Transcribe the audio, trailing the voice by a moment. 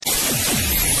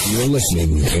You're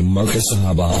listening to Marcus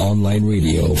Sahaba Online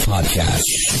Radio Podcast.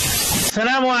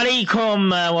 السلام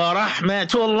عليكم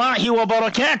ورحمة الله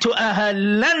وبركاته.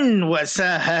 أهلا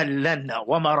وسهلا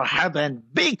ومرحبا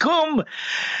بكم.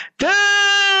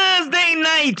 Thursday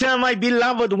night, my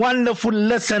beloved, wonderful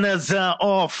listeners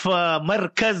of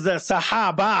Markaz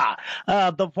Sahaba,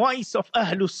 the voice of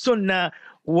Ahlus Sunnah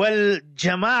wal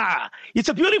Jama'ah. It's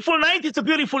a beautiful night, it's a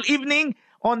beautiful evening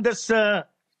on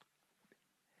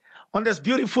this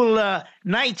beautiful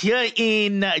night here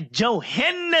in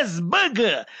Johannesburg.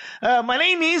 My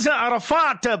name is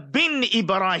Arafat bin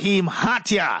Ibrahim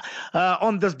Hatia.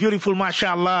 On this beautiful,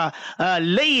 mashallah,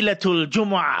 Laylatul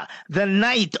Jumu'ah, the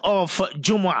night of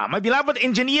Jumu'ah. My beloved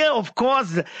engineer, of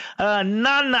course,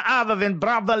 none other than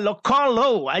Brother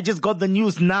Lokolo. I just got the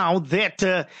news now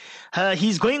that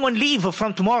he's going on leave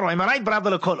from tomorrow. Am I right,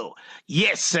 Brother Lokolo?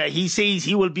 Yes, he says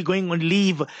he will be going on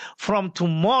leave from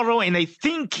tomorrow, and I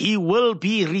think he will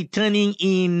be returning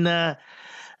in the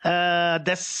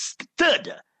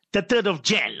 3rd of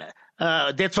Jan.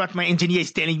 That's what my engineer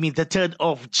is telling me, the 3rd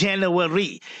of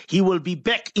January. He will be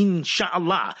back,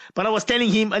 inshallah. But I was telling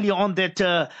him earlier on that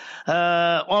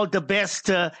all the best.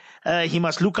 He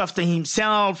must look after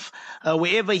himself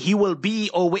wherever he will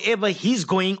be, or wherever he's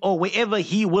going, or wherever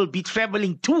he will be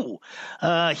traveling to.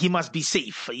 He must be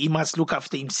safe. He must look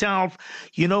after himself,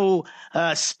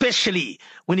 especially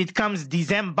when it comes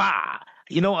December.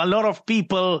 A lot of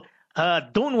people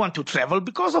don't want to travel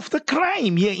because of the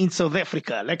crime here in South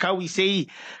Africa. Like how we say,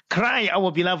 cry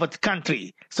our beloved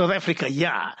country, South Africa,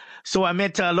 yeah. So I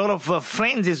met a lot of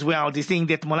friends as well. They're saying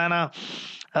that, Molana,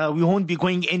 we won't be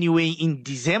going anywhere in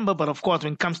December, but of course,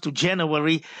 when it comes to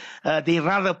January, they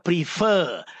rather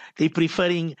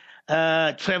preferring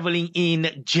traveling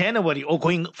in January or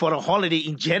going for a holiday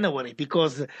in January,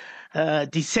 because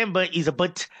December is a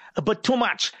bit too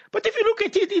much. But if you look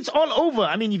at it, it's all over.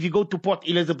 I mean, if you go to Port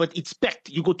Elizabeth, it's packed.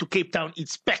 You go to Cape Town,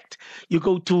 it's packed. You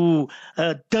go to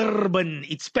Durban,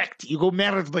 it's packed. You go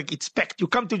Maritzburg, it's packed. You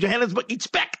come to Johannesburg, it's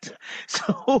packed.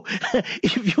 So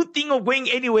if you think of going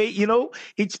anyway,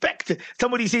 it's packed.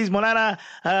 Somebody says, Monana,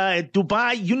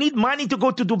 Dubai, you need money to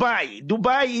go to Dubai.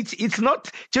 Dubai, it's not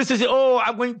just to say, oh,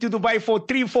 I'm going to Dubai for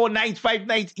 3, 4 nights, 5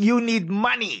 nights. You need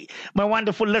money. My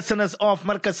wonderful listeners of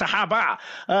Markaz Sahaba,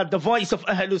 the voice of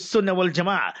Ahlus Sunnah wal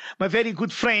Jama'ah. My very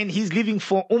good friend, he's leaving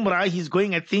for Umrah. He's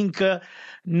going, I think,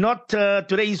 not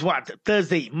today is what?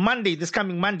 Thursday. Monday, this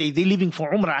coming Monday, they're leaving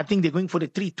for Umrah. I think they're going for the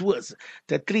 3 tours,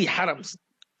 the 3 harams.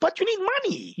 But you need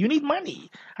money. You need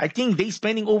money. I think they're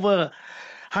spending over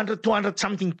 100, 200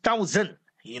 something thousand,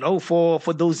 for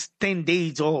those 10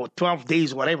 days or 12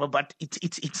 days, whatever. But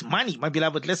it's money, my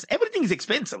beloved. Everything is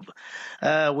expensive.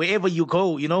 Wherever you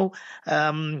go,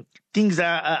 things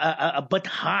are a bit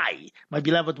high, my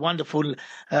beloved, wonderful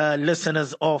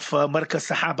listeners of Markaz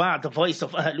Sahaba, the voice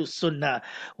of Ahlus Sunnah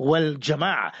wal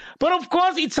Jama'ah. But of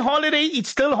course, it's a holiday. It's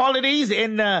still holidays,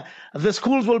 and the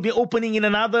schools will be opening in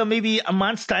another maybe a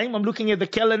month's time. I'm looking at the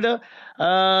calendar.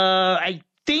 I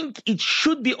think it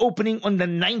should be opening on the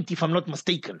 9th, if I'm not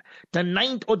mistaken. The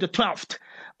 9th or the 12th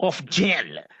of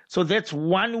Jan. So that's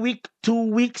 1 week,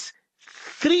 2 weeks,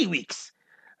 3 weeks.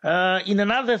 In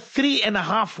another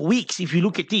 3.5 weeks, if you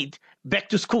look at it, back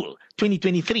to school,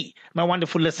 2023, my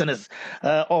wonderful listeners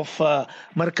of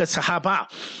Markaz Sahaba.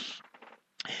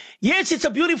 Yes, it's a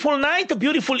beautiful night, a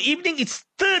beautiful evening. It's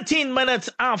 13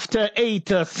 minutes after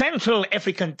 8 Central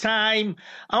African time.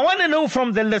 I want to know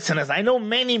from the listeners. I know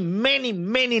many, many,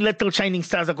 many little shining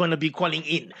stars are going to be calling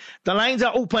in. The lines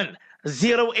are open,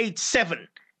 087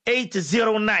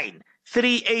 809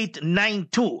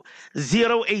 3892,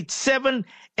 087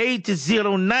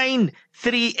 809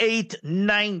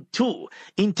 3892.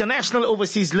 International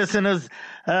overseas listeners,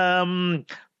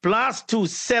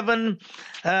 +27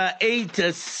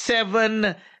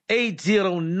 87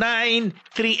 809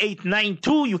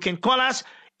 3892. You can call us,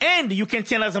 and you can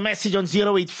send us a message on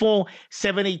 084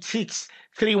 786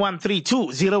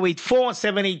 3132, 084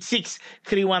 786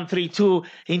 3132.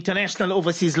 International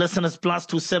overseas listeners,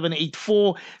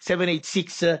 +2784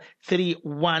 786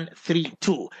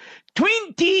 3132.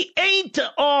 28th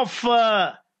of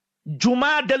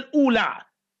Jumad al-Ula,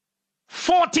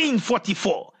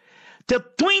 1444. The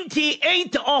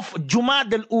 28th of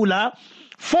Jumad al-Ula,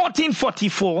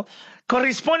 1444,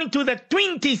 corresponding to the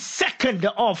 22nd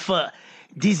of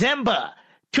December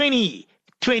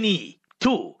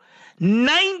 2022.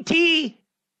 90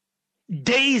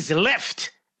 days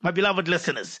left, my beloved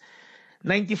listeners.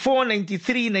 94,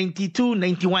 93, 92,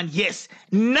 91. Yes,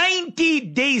 90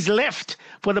 days left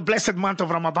for the blessed month of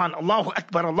Ramadan. Allahu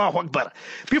Akbar, Allahu Akbar.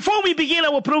 Before we begin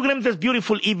our program this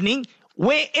beautiful evening,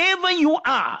 wherever you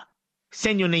are,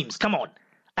 send your names. Come on.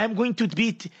 I'm going to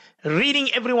be reading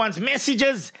everyone's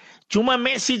messages, Juma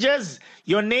messages,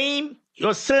 your name,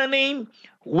 your surname,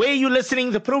 where you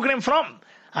listening the program from.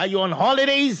 Are you on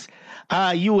holidays?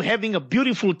 Are you having a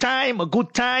beautiful time, a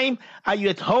good time? Are you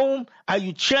at home? Are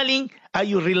you chilling? Are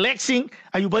you relaxing?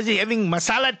 Are you busy having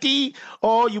masala tea?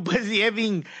 Or you busy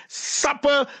having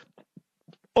supper?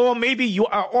 Or maybe you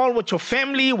are all with your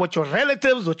family, with your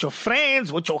relatives, with your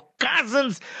friends, with your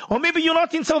cousins. Or maybe you're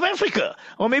not in South Africa.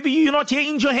 Or maybe you're not here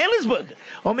in Johannesburg.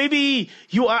 Or maybe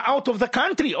you are out of the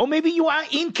country. Or maybe you are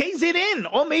in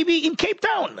KZN. Or maybe in Cape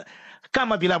Town. Come,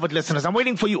 my beloved listeners, I'm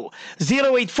waiting for you.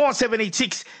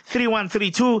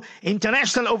 084-786-3132.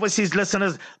 International overseas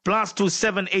listeners,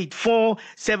 +2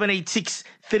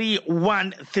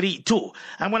 784-786-3132.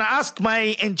 I'm going to ask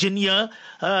my engineer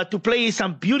to play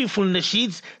some beautiful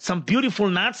nasheeds, some beautiful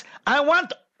nuts. I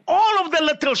want all of the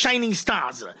little shining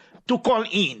stars to call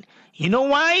in. You know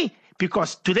why?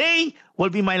 Because today will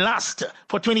be my last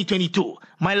for 2022.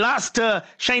 My last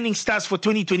Shining Stars for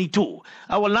 2022.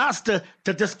 Our last the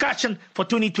discussion for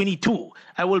 2022.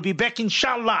 I will be back,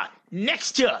 inshallah,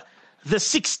 next year, the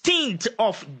 16th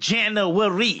of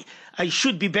January. I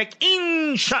should be back,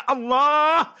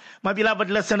 inshallah. My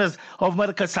beloved listeners of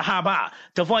Markaz Sahaba,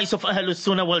 the voice of Ahlus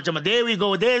Sunnah wal Jama'ah. There we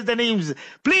go. There's the names.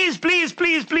 Please, please,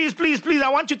 please, please, please, please. I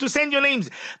want you to send your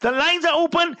names. The lines are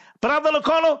open. Brother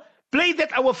Lokolo, play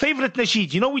that our favorite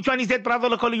nasheed. You know which one is that, Brother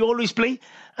Lokolo, you always play?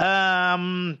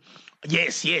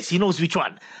 Yes, he knows which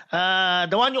one.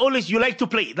 The one you like to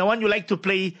play. The one you like to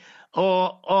play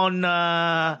on,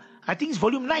 I think it's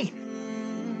volume 9.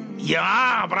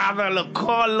 Yeah, Brother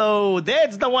Lokolo,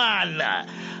 that's the one.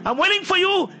 I'm waiting for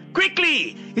you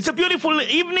quickly. It's a beautiful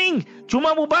evening.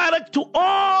 Juma Mubarak to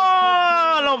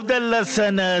all of the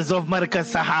listeners of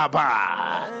Markaz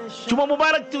Sahaba. Juma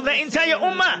Mubarak to the entire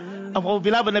ummah of our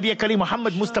beloved Nabi Karim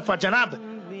Muhammad Mustafa Janab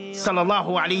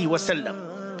Sallallahu Alaihi Wasallam.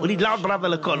 Put it loud, Brother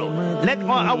Lokolo. Let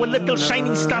all our little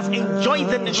shining stars enjoy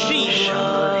the nasheed.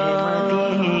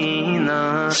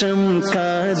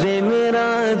 चमका दे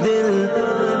मेरा दिल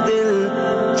दिल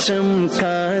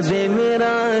चमका दे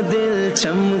मेरा दिल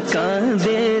चमका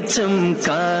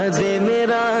दे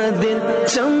मेरा दिल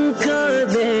चमका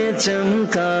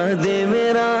दे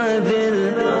मेरा दिल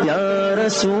या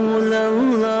रसूल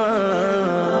अल्लाह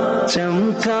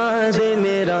चमका दे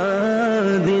मेरा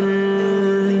दिल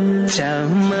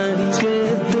चमक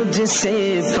तुझसे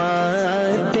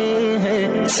पाते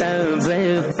हैं सब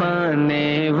पाने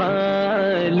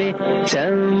वाले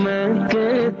चमक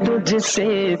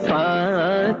तुझसे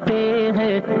पाते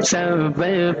हैं सब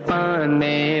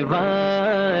पाने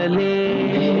वाले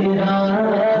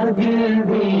दिल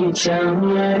भी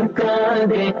चमका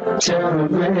दे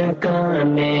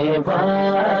चमकाने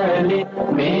वाले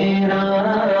मेरा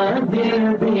दिल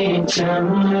भी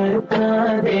चमका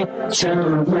दे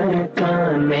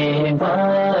चमकाने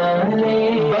वाले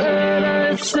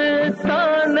बरसता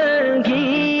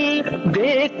नहीं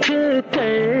देख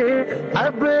कर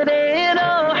अब्रे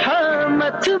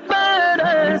रहमत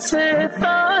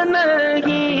बरसता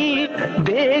नहीं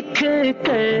देख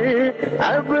कर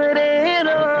अब्रे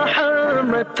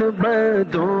रहमत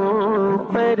बदों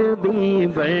पर भी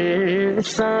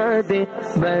बरसा दे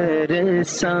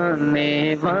बरसाने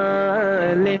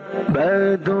वाले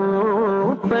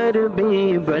बदों पर भी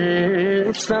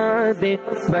बरसा दे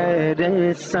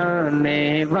बरसाने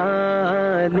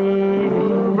वाले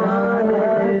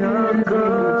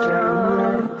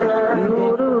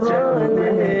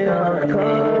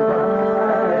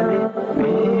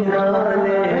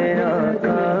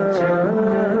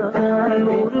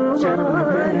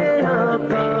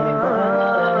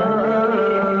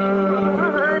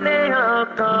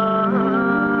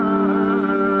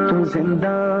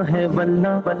जिंदा है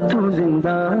वल्ला तू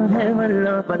जिंदा है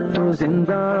वल्ला तू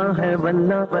जिंदा है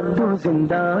वल्ला तू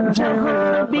जिंदा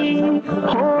जहाँ भी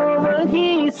हो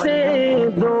वहीं से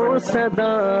दो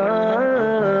सदा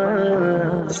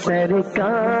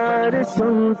सरकार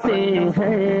सुनते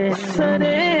हैं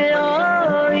सरे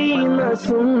आई न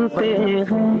सुनते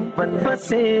हैं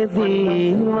बसे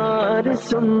दीवार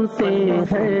सुनते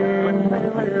हैं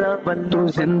तू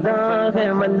जिंदा है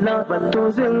वल्ला तू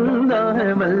जिंदा है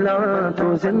वल्ला तू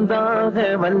जिंदा है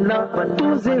वल्ला तू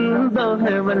जिंदा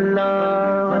है वल्ला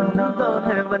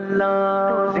है वल्ला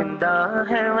जिंदा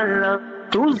है वल्ला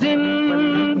तू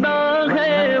जिंदा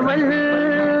है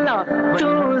वल्ला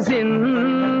तू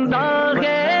जिंदा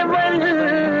है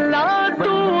वल्ला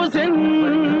तू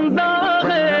जिंदा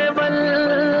है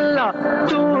वल्ला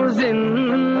तू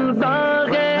जिंदा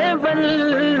है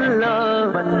वल्ला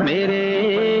मेरे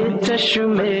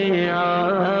चश्मे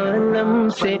आलम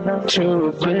से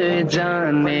छुप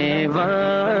जाने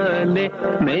वाले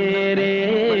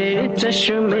मेरे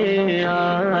चश्मे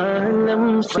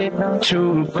आलम से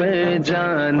छुप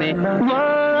जाने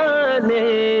वाले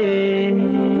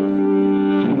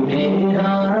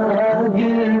मेरा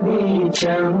दिल भी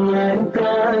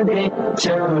चमका दे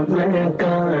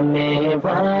चमकाने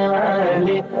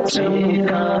वाले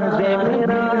चमका दे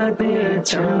मेरा दिल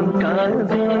चमका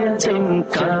दे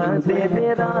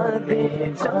मेरा दिल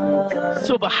चमका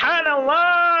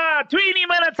Subhanallah, 20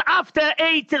 minutes after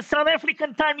 8 South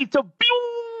African time. It's a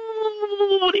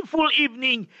beautiful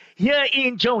evening here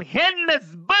in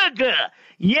Johannesburg.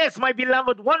 Yes, my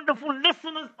beloved, wonderful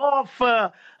listeners of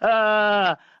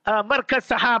Markaz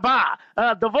Sahaba,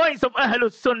 the voice of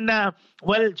Ahlul Sunnah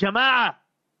wal Jama'ah.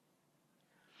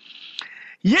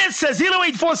 Yes,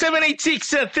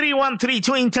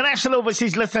 0847863132 international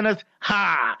overseas listeners.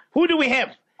 Ha! Who do we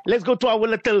have? Let's go to our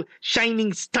little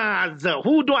shining stars.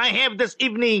 Who do I have this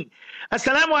evening?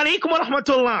 Assalamu alaikum wa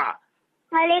rahmatullah.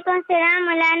 Walaikum salam,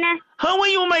 Maulana. How are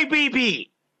you, my baby?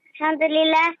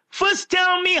 Alhamdulillah. First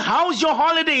tell me, how's your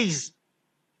holidays?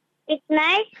 It's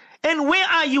nice. And where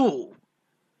are you?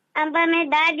 I'm by my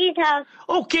daddy's house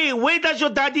Okay, where does your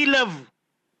daddy live?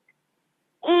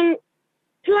 in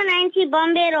 290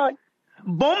 Bombay Road.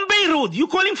 Bombay Road. You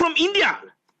calling from India?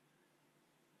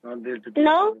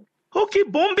 No? Okay,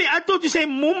 Bombay. I thought you say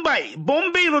Mumbai.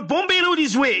 Bombay Road. Bombay Road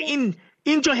is where? In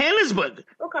Johannesburg.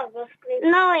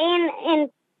 No, in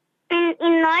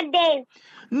Northdale.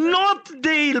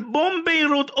 Northdale, Bombay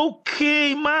Road.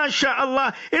 Okay,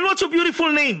 mashallah. And what's your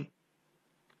beautiful name?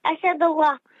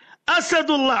 Asadullah.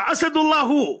 Asadullah. Asadullah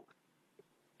who?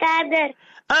 Kader.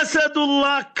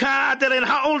 Asadullah Kader. And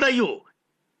how old are you?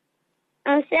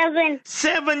 I'm 7.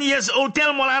 7 years old.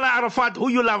 Tell Maulana Arafat who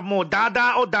you love more,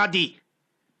 Dada or Daddy?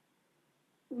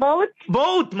 Both?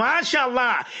 Both,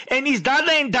 mashallah. And is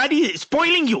Dada and Daddy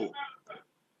spoiling you?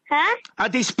 Huh? Are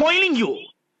they spoiling you?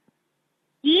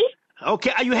 Ji?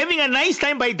 Okay, are you having a nice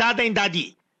time by Dada and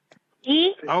Daddy?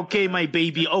 Ji? Okay, my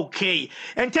baby, okay.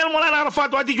 And tell Maulana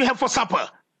Arafat, what did you have for supper?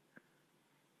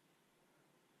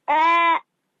 I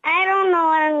don't know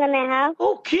what I'm gonna have.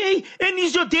 Okay, and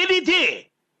is your daddy there?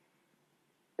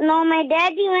 No, my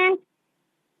daddy went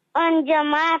on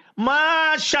Jamaat.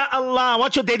 MashaAllah.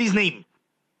 What's your daddy's name?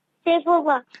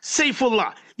 Saifullah.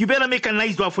 Saifullah. You better make a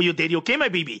nice dua for your daddy, okay, my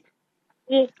baby?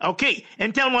 Ji. Okay,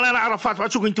 and tell Maulana Arafat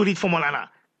what you're going to read for Maulana.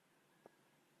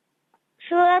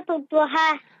 Surah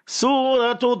Al-Duha.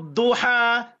 Surah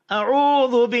Al-Duha.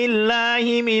 A'udhu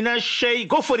billahi minash shay.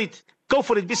 Go for it. Go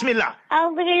for it. Bismillah.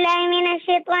 أعوذ بالله من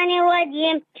الشيطان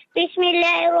الرجيم. بسم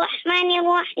الله الرحمن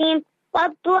الرحيم.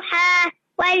 والضحى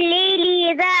والليل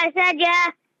إذا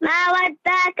سجى ما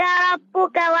ودعك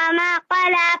ربك وما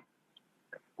قلى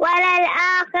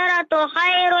وللآخرة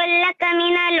خير لك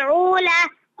من الأولى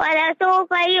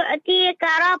ولسوف يؤتيك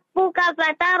ربك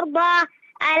فترضى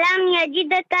ألم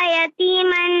يجدك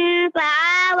يتيما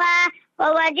فآوى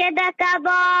ووجدك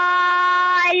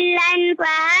ضالا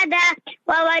فهدى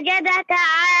ووجدك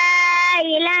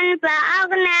عائلا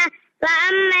فأغنى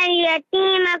فأما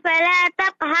اليتيم فلا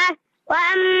تقهر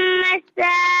وأما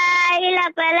السائل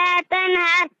فلا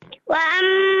تنهر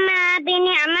وأما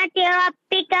بنعمة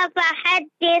ربك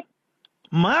فحدث.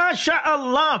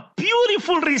 MashaAllah,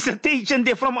 beautiful recitation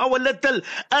there from our little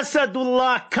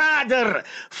Asadullah Kader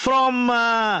from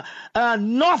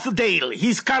Northdale.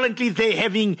 He's currently there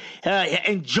having,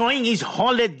 enjoying his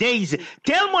holidays.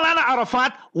 Tell Maulana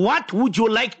Arafat, what would you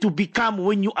like to become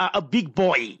when you are a big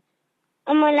boy?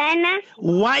 A Maulana.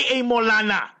 Why a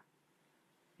Maulana?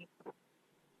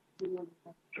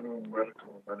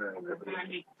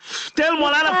 Tell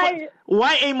Maulana,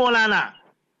 why a Maulana?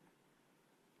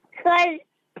 Because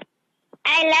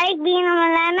I like being a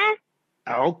Maulana.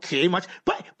 Okay, much.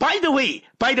 By the way,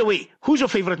 who's your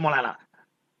favorite Maulana?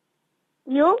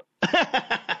 You?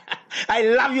 I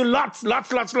love you lots.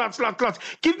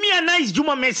 Give me a nice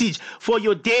Juma message for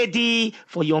your daddy,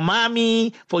 for your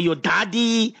mommy, for your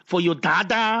daddy, for your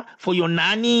dada, for your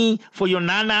nanny, for your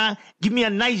nana. Give me a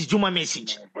nice Juma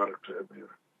message.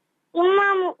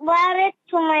 Juma Mubarak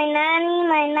to my nanny,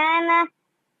 my nana,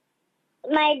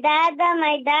 my dada,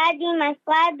 my daddy, my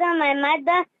father, my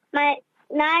mother, my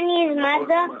nanny's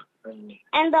mother,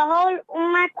 and the whole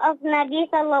ummah of Nabi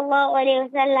sallallahu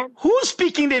alayhi wasallam. Who's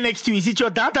speaking there next to you? Is it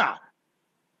your dada?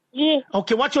 Ji.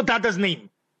 Okay, what's your dada's name?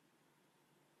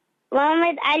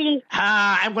 Muhammad Ali.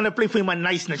 I'm going to play for him a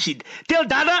nice nasheed. Tell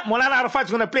Dada, Maulana Arafat's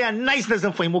going to play a nice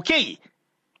nasheed for him, okay?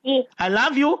 Ji. I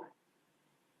love you.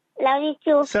 Love you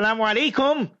too. Assalamu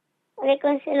alaikum.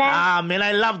 Walaikum salam. Man,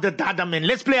 I love the Dada, man.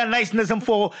 Let's play a nice nazam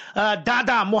for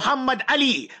Dada Muhammad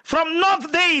Ali from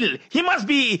North Dale. He must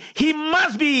be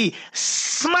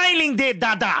smiling there,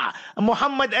 Dada.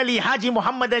 Muhammad Ali, Haji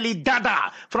Muhammad Ali,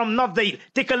 Dada from North Dale.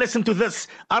 Take a listen to this.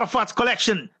 Arafat's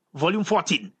Collection, Volume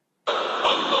 14.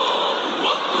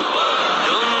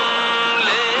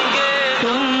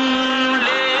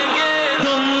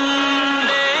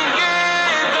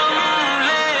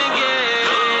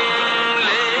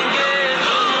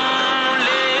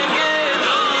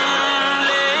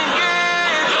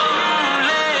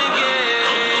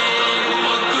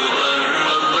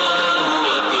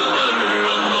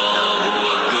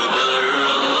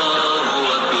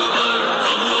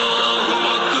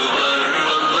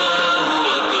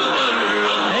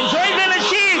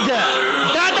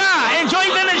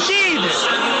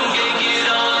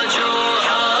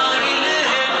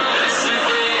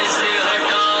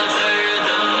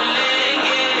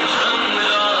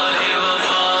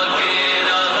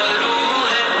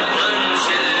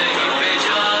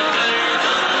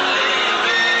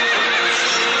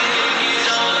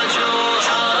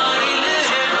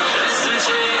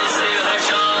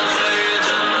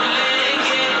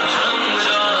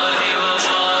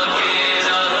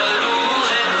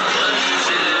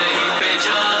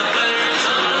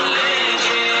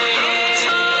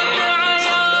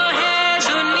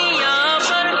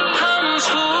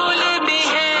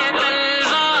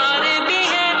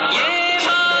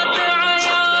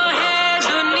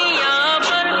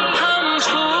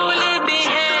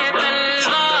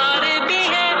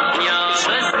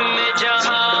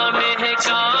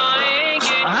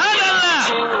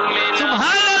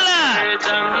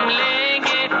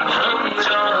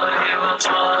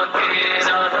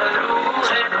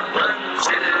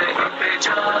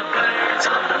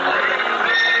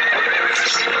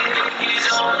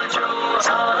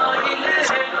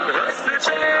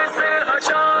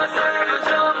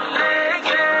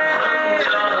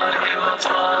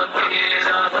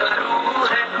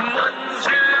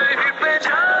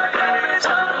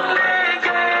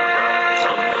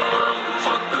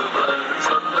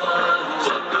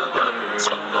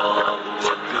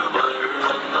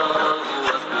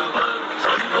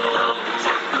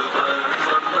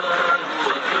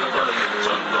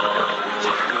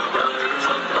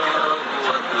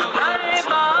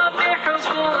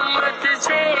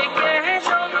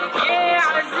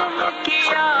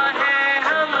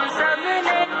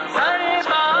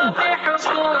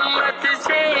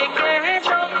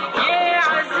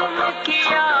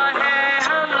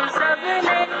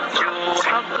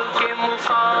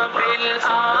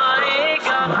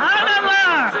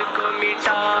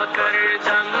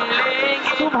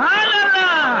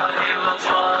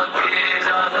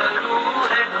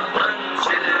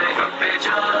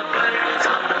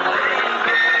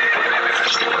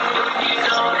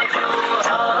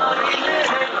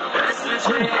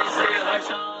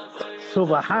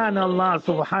 Subhanallah,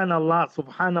 subhanallah,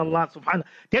 subhanallah, subhanallah.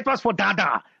 That was for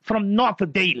Dada from North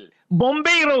Dale.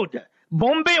 Bombay Road.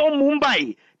 Bombay or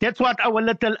Mumbai. That's what our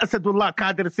little Asadullah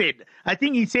Kadir said. I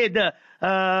think he said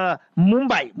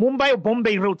Mumbai or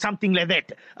Bombay Road, something like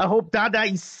that. I hope Dada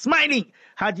is smiling.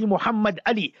 Haji Muhammad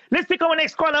Ali. Let's take our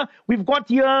next caller. We've got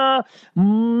here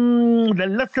the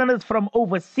listeners from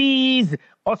overseas,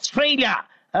 Australia.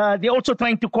 They're also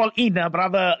trying to call in,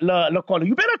 brother Le caller.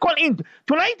 You better call in.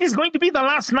 Tonight is going to be the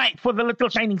last night for the Little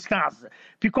Shining Stars.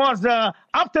 Because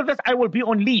after this, I will be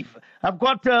on leave. I've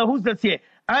got, who's this here?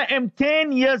 I am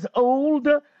 10 years old.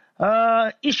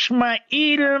 Ishmael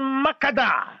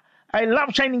Makada. I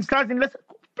love Shining Stars.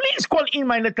 Please call in,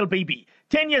 my little baby.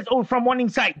 10 years old from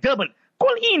Morningside, Durban.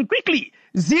 Call in quickly.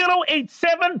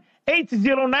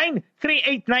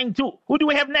 087-809-3892. Who do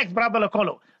we have next, brother Le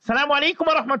caller? Assalamu alaikum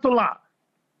wa rahmatullah.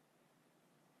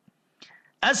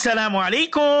 Assalamu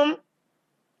alaikum.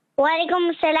 Wa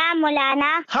alaikum salam,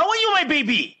 Mulana. How are you, my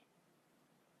baby?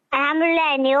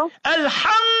 Alhamdulillah, and you?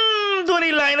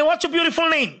 Alhamdulillah. And what's your beautiful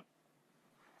name?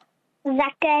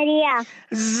 Zakaria.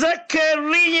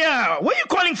 Zakaria. Where are you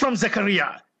calling from,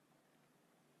 Zakaria?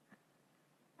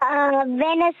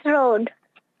 Venice Road.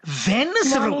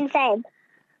 Venice Road? Morningside.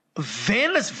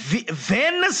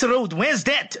 Venice Road. Where's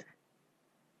that?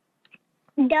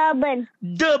 Durban.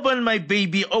 Durban, my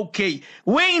baby. Okay.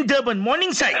 Where in Durban?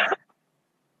 Morningside?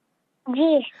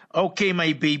 G. Okay,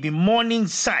 my baby.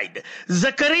 Morningside.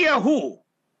 Zakaria who?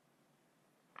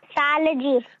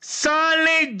 Salaji.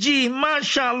 Salaji.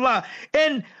 MashaAllah.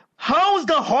 And how's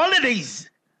the holidays?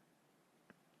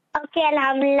 Okay,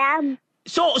 Alhamdulillah.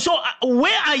 So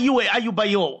where are you? Are you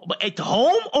at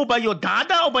home or by your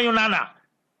dada or by your nana?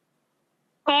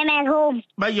 I am at home.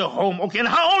 By your home. Okay. And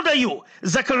how old are you,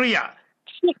 Zakaria?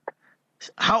 6.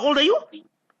 How old are you?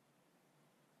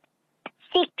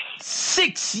 6.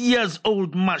 6 years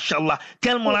old, mashallah.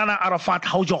 Tell Maulana Arafat,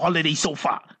 how's your holiday so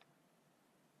far?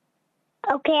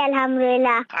 Okay,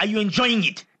 alhamdulillah. Are you enjoying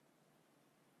it?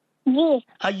 Yes.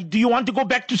 Do you want to go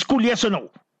back to school, yes or no?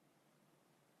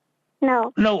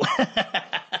 No. No.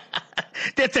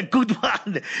 That's a good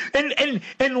one.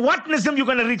 And what Nizam you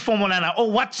going to read for Maulana? Or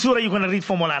what surah you going to read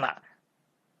for Maulana?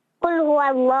 قل هو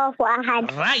الله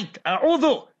أحد. Right.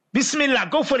 A'udhu. Bismillah.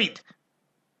 Go for it.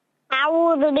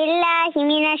 أعوذ بالله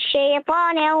من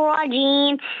الشيطان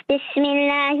الرجيم بسم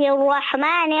الله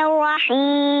الرحمن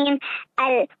الرحيم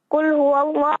قل هو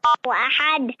الله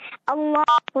أحد الله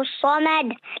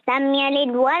الصمد لم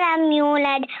يلد ولم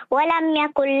يولد ولم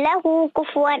يكن له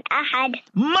كفوا أحد.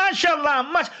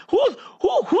 MashaAllah.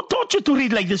 Who taught you to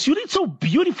read like this? You read so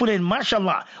beautiful and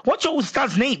MashaAllah. What's your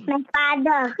Ustad's name? My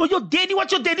father. Oh, your daddy.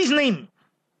 What's your daddy's name?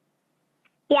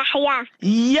 Yahya.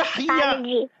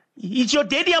 Yahya. Is your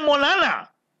daddy a Maulana?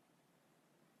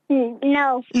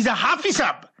 No. He's a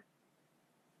Hafizab.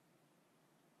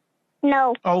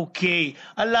 No. Okay.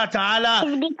 Allah Ta'ala.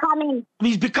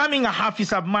 He's becoming a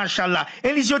Hafizab, mashallah.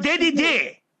 And is your daddy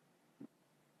there?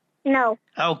 No.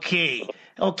 Okay.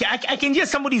 Okay. I can hear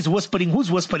somebody's whispering. Who's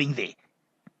whispering there?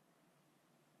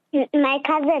 My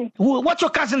cousin. What's your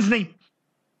cousin's name?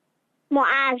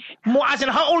 Muaz. Muaz.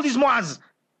 And how old is Muaz?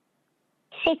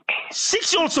 6.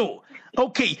 6 also.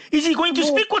 Okay. Is he going to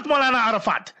speak with Maulana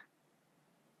Arafat?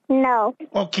 No.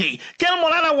 Okay. Tell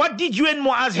Maulana, what did you and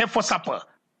Muaz have for supper?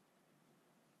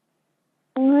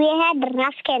 We had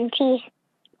rusk and tea.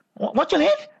 What you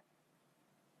had?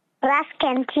 Rusk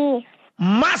and tea.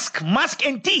 Musk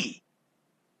and tea.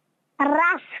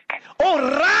 Rusk. Oh,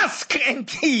 rusk and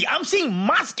tea. I'm saying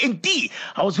musk and tea.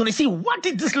 I was going to say, what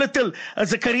did this little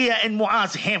Zakaria and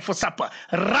Muaz have for supper?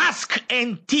 Rusk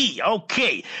and tea.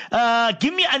 Okay.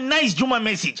 Give me a nice Juma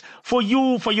message for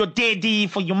you, for your daddy,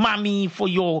 for your mommy, for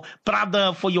your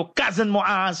brother, for your cousin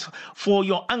Muaz, for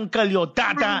your uncle, your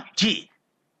dada. Ji.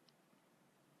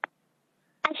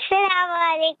 Assalamu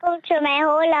alaikum to my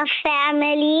whole of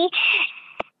family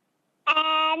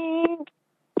and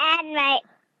my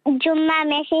Jumma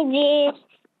message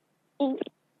is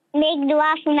make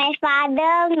dua for my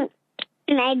father,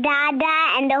 my dada,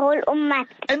 and the whole ummah.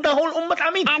 And the whole ummah,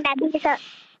 I mean. And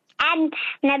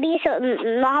Nabi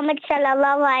Muhammad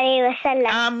sallallahu alayhi wasallam.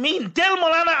 Ameen. Tell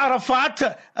Maulana Arafat,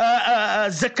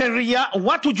 Zakaria,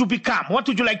 what would you become? What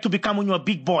would you like to become when you're a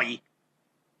big boy?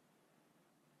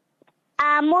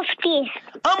 Mufti.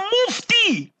 A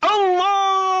mufti.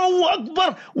 Allahu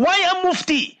Akbar. Why a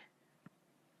mufti?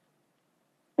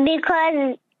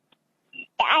 Because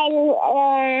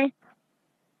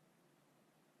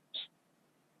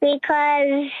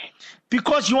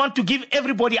because you want to give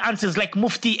everybody answers like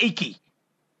Mufti AK.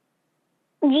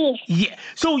 Yes. Yeah.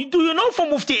 So do you know for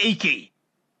Mufti AK?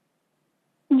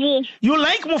 Yes. You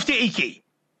like Mufti AK?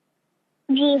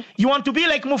 Yes. You want to be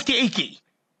like Mufti AK?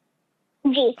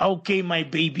 Yes. Okay, my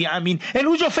baby. I mean, and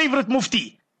who's your favorite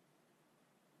Mufti?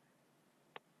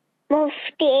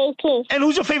 Mufti AK. And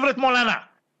who's your favorite Maulana?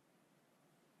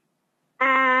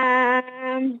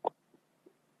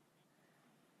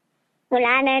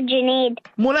 Maulana Junaid.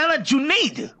 Maulana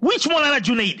Junaid. Which Maulana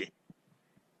Junaid?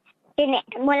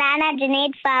 Maulana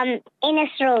Junaid from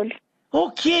Innis Road.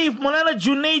 Okay, Maulana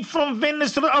Junaid from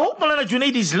Venice. I hope Maulana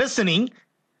Junaid is listening.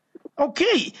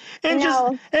 Okay. And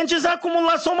no.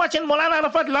 Jazakumullah so much. And Maulana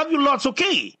Arafat, love you lots,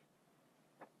 okay?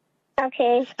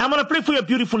 Okay. I'm going to play for your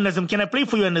beautiful Nazm. Can I play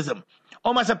for your Nazm?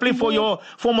 Or must I play for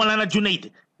Maulana Junaid?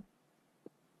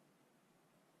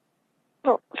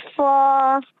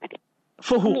 For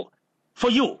who? Me. For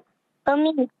you? For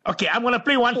me. Okay, I'm going to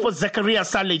play one for Zakaria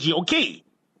Saleji, okay?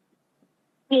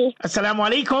 Yes. Assalamu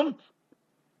alaikum.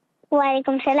 Wa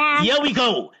alaikum salam. Here we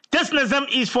go. This Nazm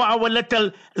is for our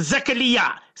little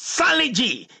Zakaria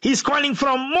Saleji. He's calling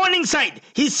from Morningside.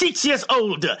 He's 6 years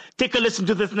old. Take a listen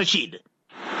to this nasheed.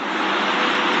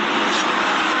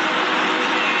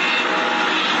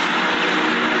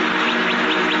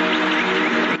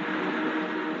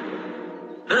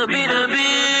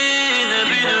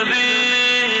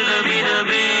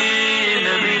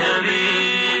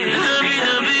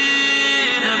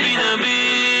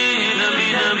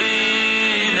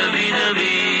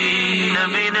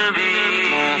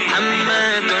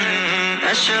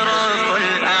 أشرف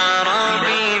الأعراب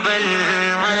بل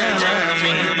عجم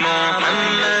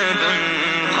محمد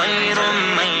خير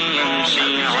من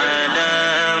يمشي على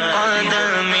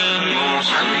قدم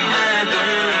محمد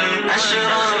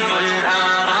أشرف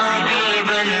الأعراب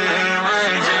بل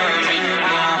عجم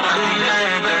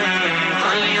محمد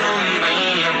خير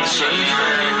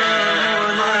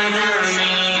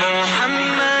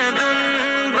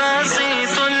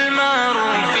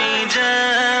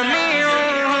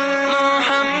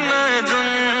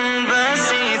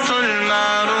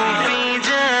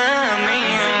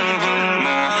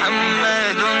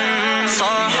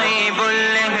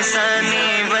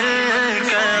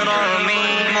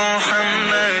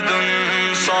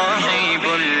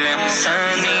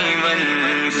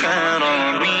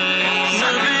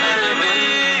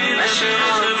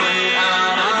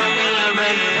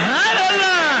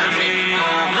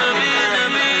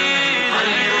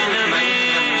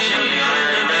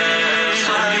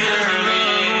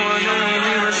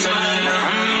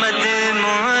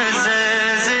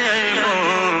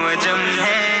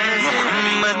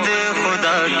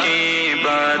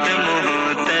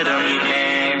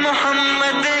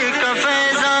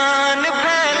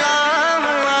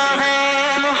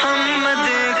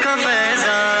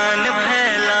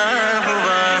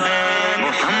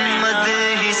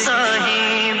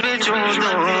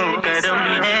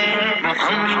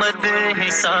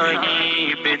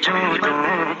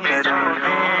وجود كرم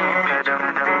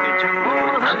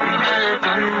محمد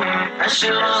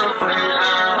أشرف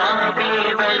الأعراب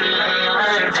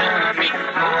والأعجم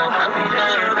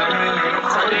محمد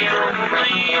خير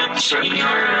من يمشي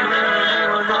على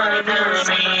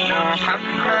قدمي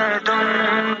محمد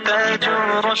تاج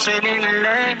رسل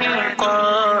الله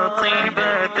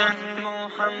قاطبة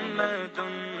محمد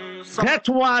That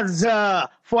was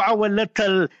for our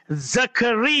little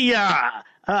Zakaria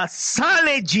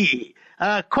Saleji,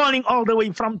 calling all the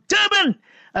way from Durban,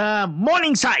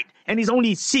 Morningside, and he's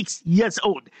only 6 years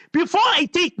old. Before I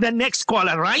take the next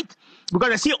caller, right?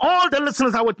 Because I see all the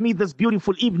listeners are with me this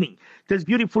beautiful evening, this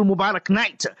beautiful Mubarak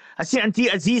night. I see Auntie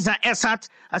Aziza Esat.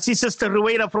 I see Sister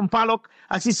Ruwaida from Palok.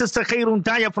 I see Sister Khairun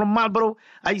Daya from Marlborough.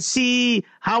 I see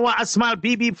Hawa Asmal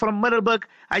Bibi from Middelburg.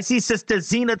 I see Sister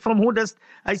Zenat from Hudast.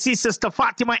 I see Sister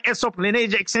Fatima Esop,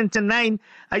 Lineage Extension 9.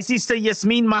 I see Sister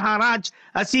Yasmin Maharaj.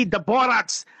 I see the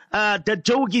Borats, the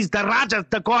Jogis, the Rajas,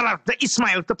 the Goras, the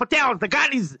Ismails, the Patels, the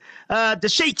Ghanis, the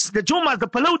Sheikhs, the Jumas, the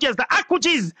Palodias, the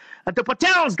Akujis, the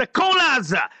Patels, the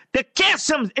Kolas, the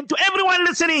Kasims, and to everyone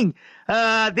listening,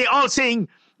 they all saying,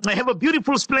 I have a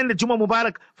beautiful, splendid Juma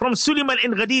Mubarak from Suleiman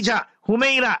and Khadija,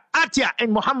 Humaira, Hatia,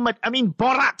 and Muhammad Amin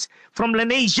Borat from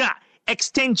Lenasia,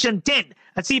 Extension 10.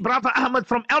 I see Brother Ahmed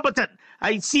from Alberton.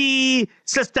 I see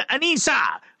Sister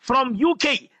Anisa from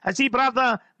UK. I see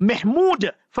Brother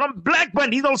Mahmoud from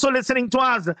Blackburn. He's also listening to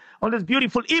us on this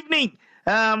beautiful evening.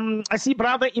 I see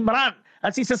Brother Imran. I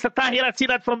see Sister Tahira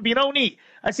Sirat from Binoni.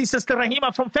 I see Sister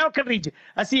Rahima from Falconridge.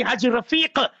 I see Haji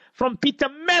Rafiq from Peter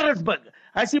Marisburg.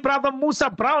 I see Brother Musa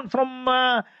Brown from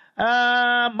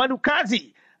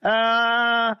Manukazi.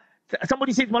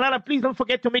 Somebody says, Malala, please don't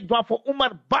forget to make dua for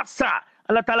Umar Bassa.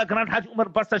 Allah Ta'ala grant Haj Umar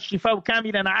Bassa Shifa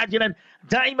Kamilan Ajilan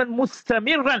Daiman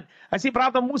Mustamirran. I see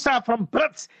Brother Musa from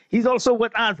Brits. He's also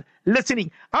with us listening.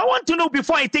 I want to know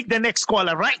before I take the next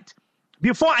caller, right?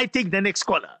 Before I take the next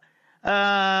caller,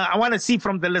 I want to see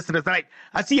from the listeners, right?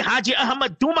 I see Haji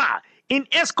Ahmad Duma in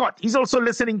Escort. He's also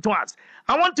listening to us.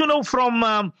 I want to know from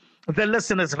the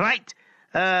listeners, right?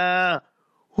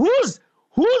 Who's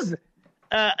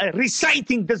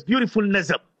reciting this beautiful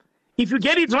nazm? If you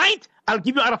get it right, I'll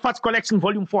give you Arafat's collection,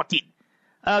 volume 14.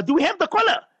 Do we have the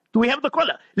caller? Do we have the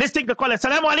caller? Let's take the caller.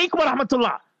 Assalamu alaikum wa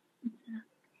rahmatullah.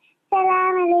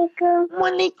 Assalamu alaikum. Wa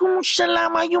alaikum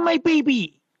salam. Are you my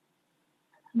baby?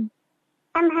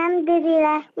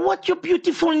 Alhamdulillah. What's your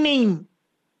beautiful name?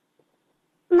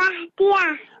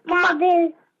 Mahdia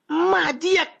Kadir.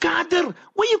 Mahdia Kadir.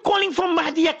 Where are you calling from,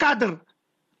 Mahdia Kadir?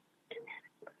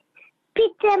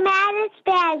 Peter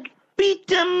Marisburg.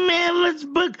 Peter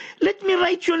Marisburg. Let me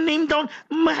write your name down.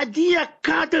 Mahdia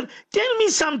Kadir. Tell me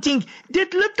something.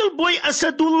 That little boy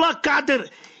Asadullah Kadir,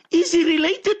 is he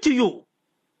related to you?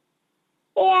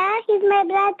 Yeah, he's my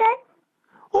brother.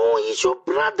 Oh, he's your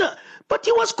brother. But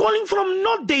he was calling from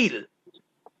Northdale.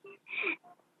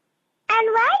 And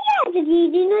why are you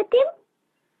reading with him?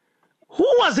 Who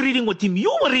was reading with him?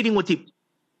 You were reading with him.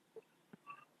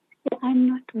 I'm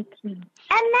not with him.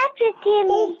 I'm not with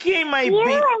him. Okay, my You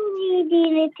baby. are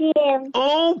reading with him.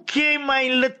 Okay, my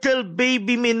little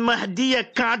baby, min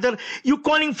Mahdiya Kadir. You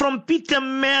calling from Peter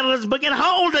Marisburg. And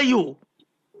how old are you?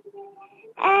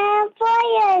 4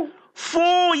 years.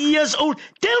 4 years old.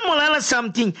 Tell Molana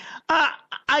something.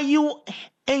 Are you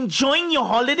enjoying your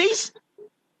holidays?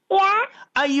 Yeah?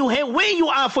 Are you here? Where you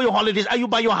are for your holidays? Are you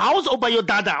by your house or by your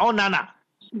dada or nana?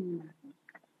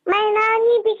 My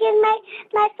nanny, because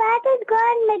my father's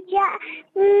gone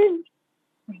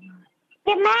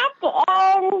Jamaat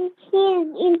and he's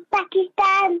in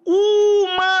Pakistan. Oh,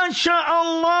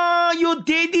 mashallah. Your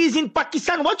daddy is in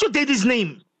Pakistan. What's your daddy's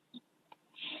name?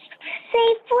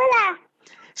 Saifullah.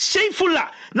 Saifullah.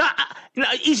 Now,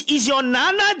 is your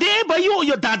nana there by you or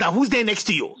your dada? Who's there next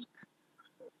to you?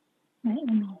 My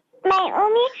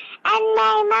Umi and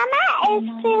my mama is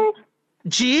still.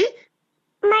 G?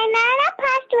 My nana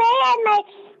passed away and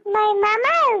my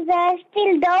mama is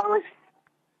still those.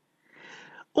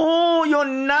 Oh, your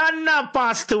nana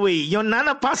passed away. Your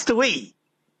nana passed away.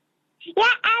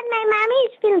 Yeah, and my mommy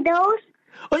is still those.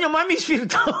 Oh, your mommy's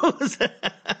Firdaus.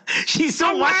 She's so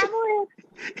And much. Mamu-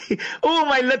 Oh,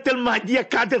 my little Mahdiya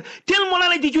Kadir. Tell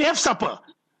Molana, did you have supper?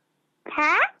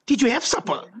 Huh? Did you have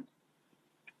supper?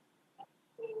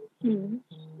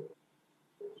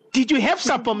 Did you have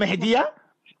supper, Mahdiya?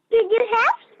 Did you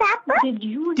have supper?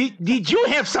 Did you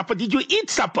have supper? Did you eat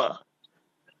supper?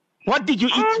 What did you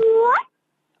eat? What?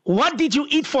 What did you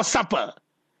eat for supper?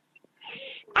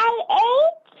 I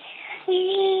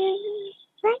ate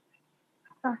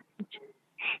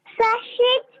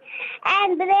sausage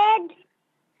and bread.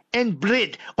 and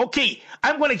bread. Okay,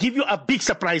 I'm going to give you a big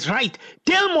surprise, right?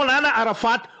 Tell Maulana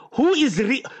Arafat who is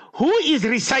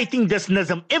reciting this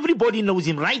nazm. Everybody knows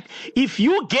him, right? If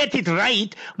you get it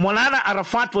right, Maulana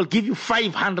Arafat will give you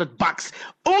 $500.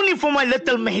 Only for my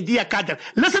little Mahdiya Qadr.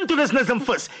 Listen to this nazm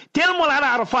first. Tell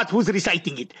Maulana Arafat who's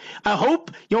reciting it. I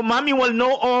hope your mommy will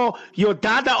know, or your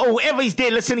dada, or whoever is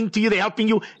there listening to you, they're helping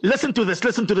you. Listen to this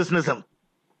nazm.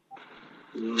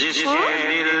 जिसके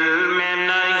दिल में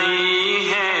नहीं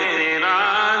है तेरा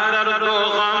दर्द व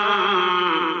गम,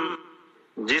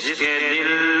 जिसके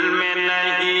दिल में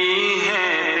नहीं है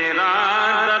तेरा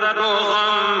दर्द व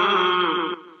गम,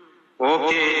 वो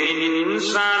के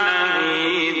इंसान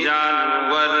नहीं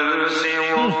जानवर से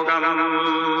वो कम.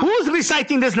 Who's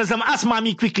reciting this nazm? Ask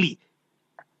mommy quickly.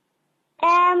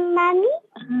 Mommy?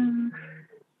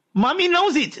 Mommy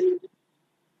knows it.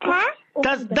 Huh?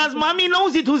 Does mommy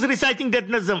knows it who's reciting that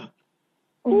nazm?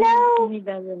 No.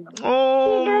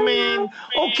 Oh man.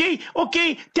 Okay.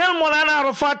 Tell Maulana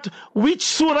Arafat which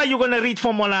surah you're gonna read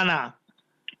for Maulana.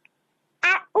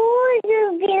 أعوذ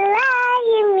بالله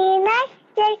من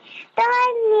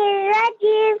الشيطان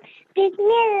الرجيم بسم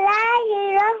الله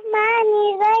الرحمن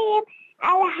الرحيم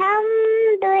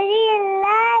الحمد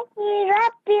لله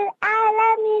رب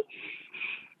العالمين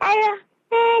الرحمن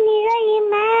الرحيم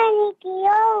مالك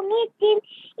يوم الدين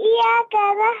إياك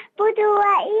نعبد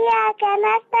وإياك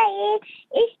نستعين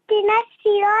اهدنا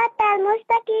الصراط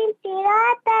المستقيم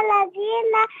صراط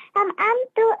الذين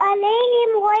أنعمت عليهم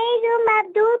غير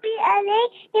المغضوب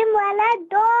عليهم ولا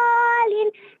الضالين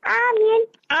آمين.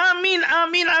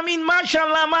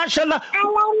 Mashallah.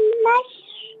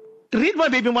 Read, my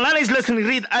baby. Maulana is listening.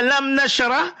 Read. Alam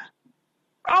nashrah.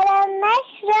 ألم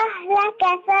نشرح لك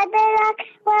صدرك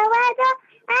ووضع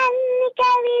عنك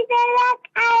وزرك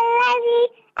الذي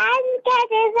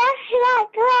أنقض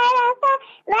ظهرك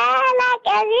ورفعنا لك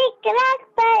ذكرك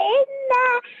فإن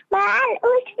مع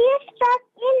العسر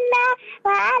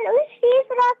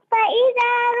يسرا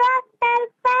فإذا رأت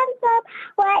فانصب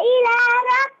وإلى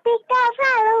ربك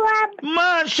فارغب.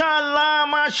 Mashallah.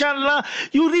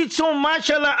 You read so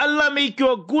mashallah. Allah make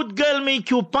you a good girl, make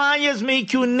you pious,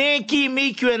 make you neki,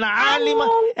 make you an alima,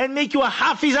 and make you a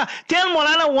hafiza. Tell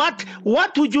Maulana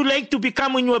what would you like to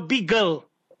become when you're a big girl?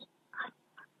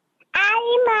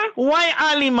 Alima. Why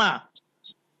alima?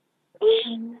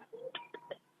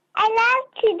 I love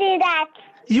to do that.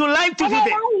 You like to do And I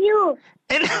that? love you.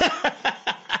 And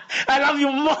I love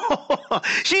you more.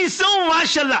 She's so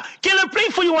mashallah. Can I pray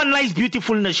for you one nice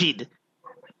beautiful nasheed?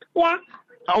 Yeah.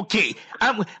 Okay.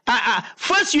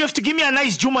 First you have to give me a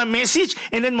nice Juma message,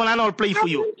 and then Maulana will play for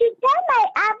you. To tell my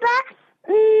Abba,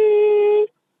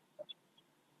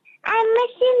 I'm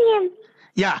missing him.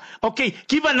 Yeah. Okay.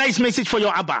 Give a nice message for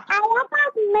your Abba. I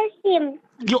always miss him.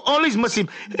 You always miss him.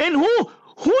 And who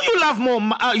you love more?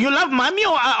 You love mommy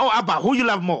or Abba? Who you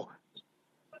love more?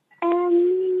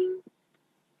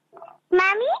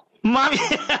 Mommy? Mommy.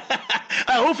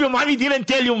 I hope your mommy didn't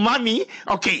tell you mommy.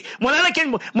 Okay.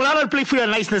 Maulana will play for you a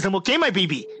nice nazm. Okay, my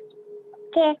baby?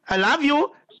 Okay. I love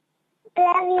you. Love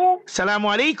you. Assalamu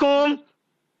alaikum.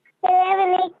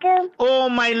 Assalamualaikum. Oh,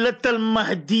 my little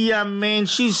Mahdiya, man.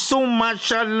 She's so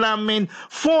mashallah, man.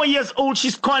 4 years old.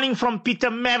 She's calling from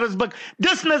Pietermaritzburg.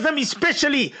 This nazm is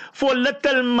especially for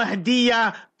little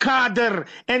Mahdiya Qadr,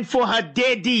 and for her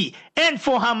daddy, and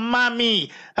for her mommy,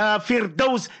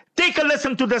 Firdaus. Take a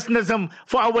listen to this nazm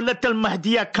for our little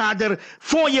Mahdiya Qadr,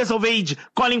 4 years of age,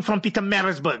 calling from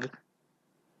Pietermaritzburg.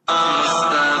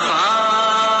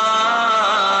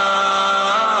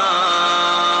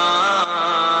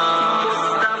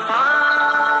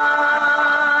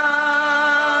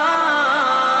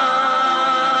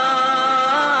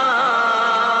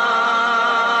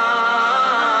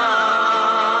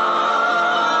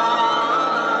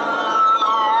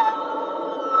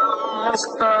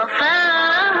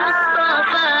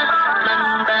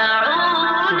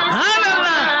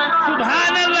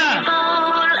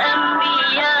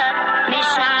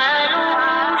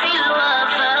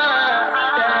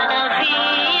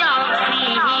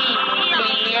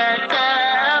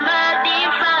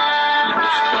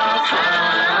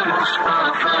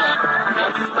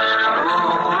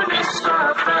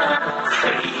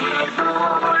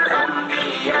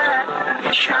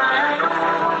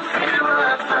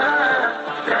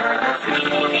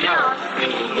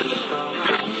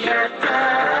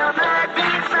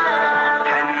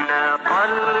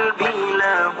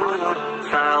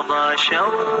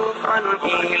 شوقا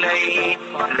إليه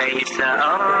ليس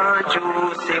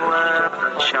أرجو سوى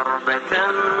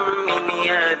شربة من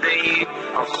يديه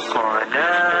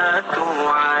الصلاة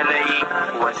عليه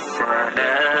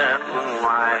والسلام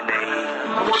عليه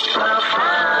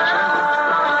مصطفى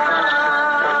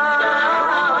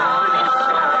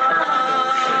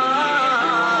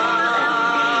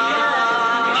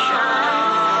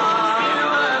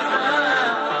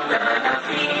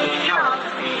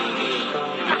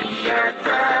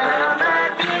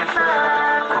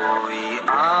कोई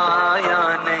आया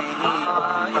नहीं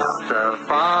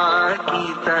मुस्तफा की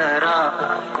तरह,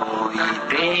 कोई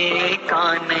देखा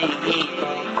नहीं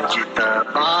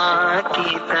मुजतबा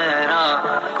की तरह,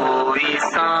 कोई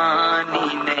सानी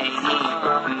नहीं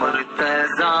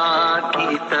मुर्तजा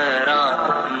की तरह,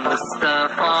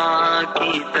 मुस्तफा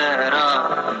की तरह,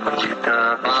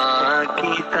 मुजतबा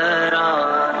की तरह।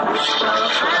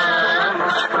 Mustafa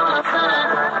Mustafa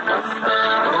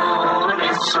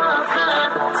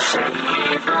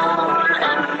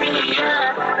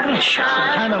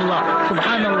Subhanallah,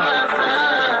 subhanallah.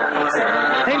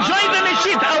 Enjoy the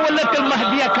nasheed, our little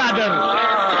Mahdiya Kader.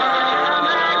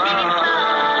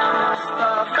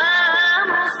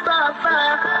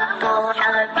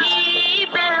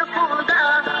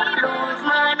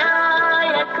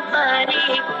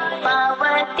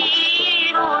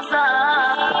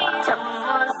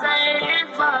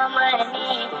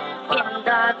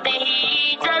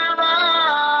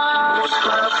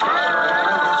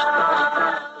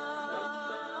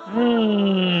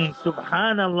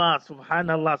 Subhanallah,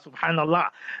 subhanallah, subhanallah.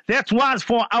 That was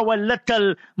for our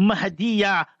little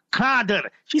Mahdiya Kader.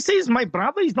 She says, my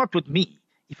brother is not with me,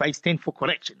 if I stand for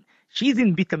correction. She's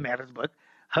in Pietermaritzburg.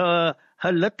 Her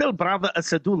little brother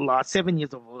Asadullah, 7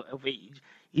 years of age,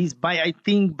 is by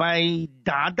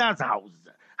Dada's house,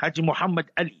 Haji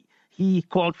Muhammad Ali. He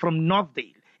called from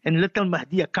Northdale. And little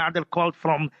Mahdiya Kader called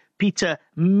from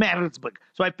Pietermaritzburg.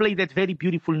 So I played that very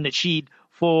beautiful nasheed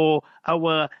for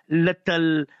our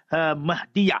little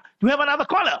Mahdiya. Do we have another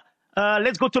caller?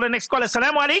 Let's go to the next caller.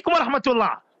 Assalamu alaikum wa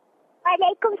rahmatullah.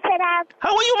 Alaikum salam.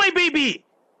 How are you, my baby?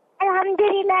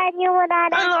 Alhamdulillah, and you,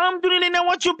 Mulana. Alhamdulillah. Now,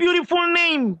 what's your beautiful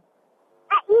name?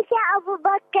 Aisha Abu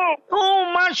Bakr.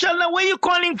 Oh, mashallah. Where are you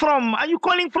calling from? Are you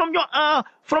calling from your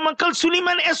from Uncle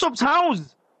Suleiman Esop's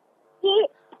house? Yes.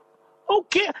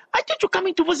 Okay. I thought you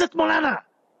coming to visit Molana.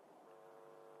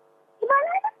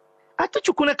 Mulana? I thought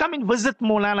you gonna come and visit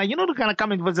Molana. You're not gonna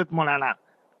come and visit Molana.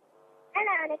 I'm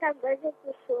gonna come visit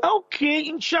you soon. Okay,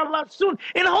 inshallah, soon.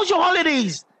 And how's your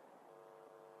holidays?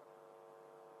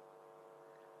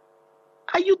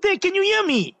 Are you there? Can you hear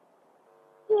me?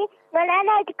 Yes.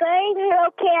 Mulana, it's going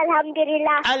okay,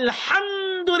 alhamdulillah.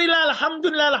 Alhamdulillah,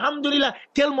 alhamdulillah, alhamdulillah.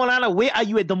 Tell Molana, where are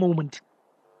you at the moment?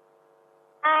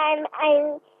 I'm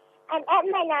at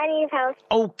my nanny's house.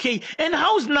 Okay. And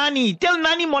how's Nani? Tell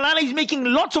Nani Molana is making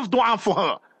lots of dua for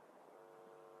her.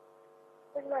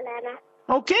 Good, Mulana.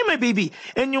 Okay, my baby.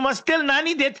 And you must tell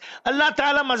Nani that Allah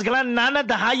Ta'ala must grant Nana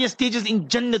the highest stages in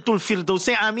Jannatul Firdaus.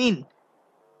 Say Ameen.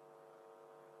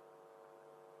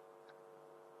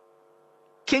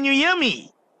 Can you hear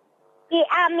me? Yeah,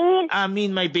 Ameen.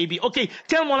 Ameen, my baby. Okay,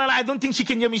 tell Molana, I don't think she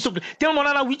can hear me. So tell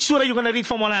Molana which surah you're going to read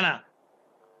for Molana.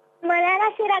 Mulana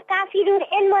Surah Kafirun.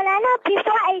 And Mulana,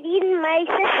 before I read,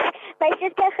 my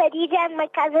sister Khadija and my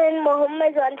cousin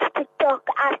Muhammad wants to talk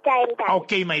after I'm done.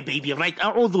 Okay, my baby. Right.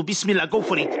 A'udhu. Bismillah. Go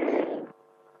for it.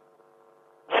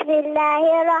 بسم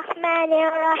الله الرحمن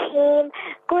الرحيم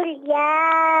قل يا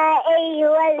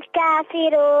أيها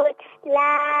الكافرون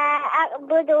لا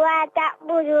أعبد ما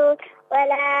تعبدون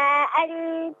ولا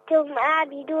أنتم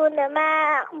عابدون ما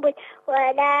أعبد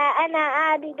ولا أنا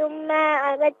عابد ما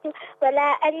عبدت ولا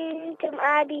أنتم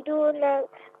عابدون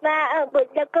ما أعبد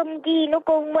لكم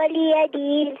دينكم ولي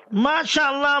دين.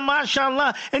 MashaAllah,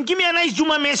 MashaAllah. And give me a nice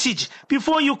Juma message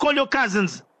before you call your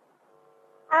cousins.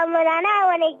 Mulana, I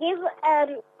want to give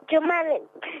Juma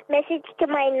message to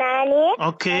my nanny.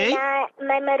 Okay.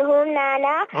 My marhum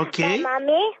Nana. Okay. My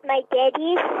mommy, my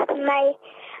daddy,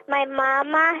 my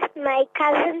mama, my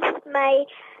cousins, my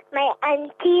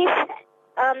aunties,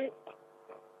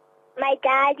 my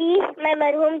daddy, my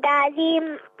marhum daddy,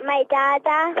 my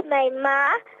dada, my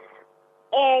ma,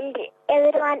 and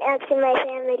everyone else in my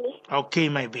family. Okay,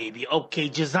 my baby. Okay,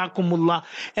 Jazakumullah.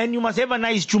 And you must have a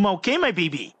nice Juma, okay, my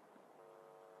baby?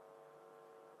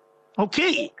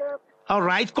 Okay. All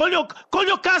right. Call your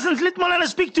cousins. Let Molana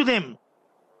speak to them.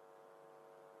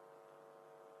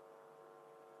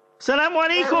 Assalamu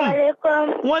alaikum.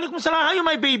 Wa alaikum salam. How are you,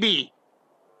 my baby?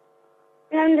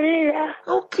 Alhamdulillah.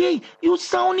 Okay. You're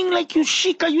sounding like you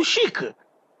chic. Are you chic?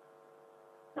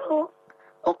 No.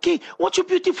 Okay. What's your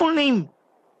beautiful name?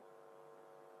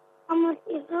 Muhammad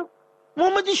Yusuf.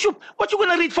 Muhammad Yusuf. What you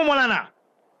gonna read for Molana?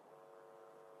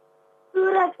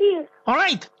 Surah Fil. All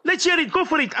right. Let's hear it. Go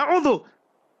for it. A'udhu.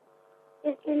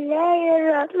 بسم الله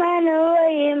الرحمن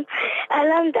الرحيم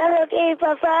ألم تر كيف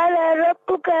فعل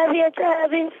ربك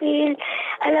بأصحاب الفيل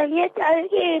ألم يجعل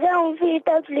كيدهم في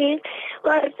تضليل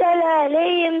وأرسل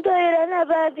عليهم طيرا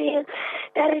أبابيل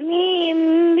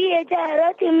ترميهم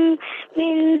بحجارة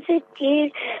من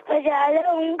سكين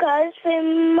فجعلهم كعصف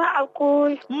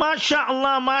معقول.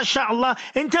 MashaAllah, MashaAllah.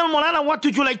 And tell Molana, what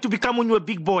would you like to become when you're a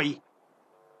big boy?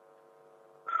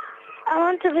 I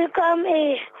want to become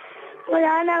a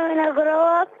Mulana when I grow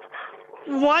up,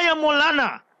 Why a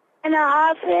Molana? and a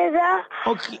Hafiza.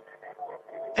 Okay.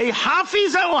 A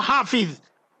Hafiza or Hafiz?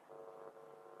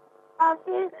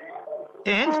 Hafiz.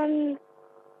 And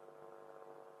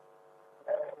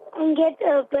And get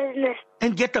a business.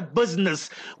 and get a business.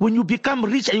 When you become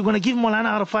rich, are you going to give Molana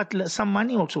Arafat some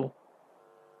money also?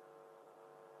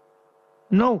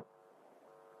 No.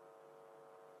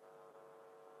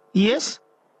 Yes?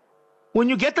 When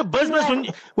you get a business,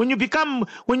 when you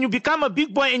become a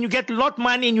big boy and you get a lot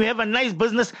money and you have a nice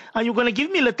business, are you going to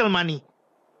give me little money?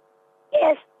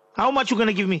 Yes. How much you going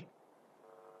to give me?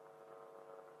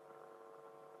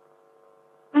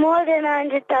 More than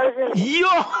 100,000. Yo!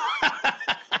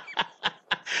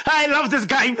 I love this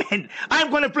guy, man. I'm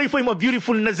going to play for him a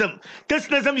beautiful Nazam. This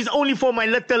Nazam is only for my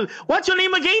little... What's your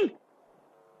name again?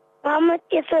 Muhammad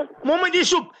Yusuf. Muhammad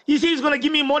Yusuf. He says he's going to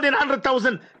give me more than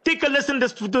 100,000. Take a listen to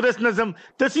this Nazam.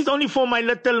 This is only for my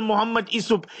little Muhammad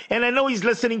Yusuf. And I know he's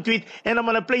listening to it. And I'm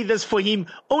going to play this for him.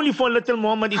 Only for little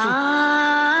Muhammad Yusuf.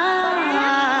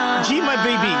 Gee, my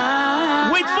baby.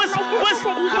 Wait, first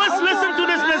listen to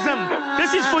this Nazam.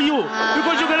 This is for you.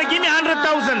 Because you're going to give me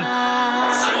 100,000.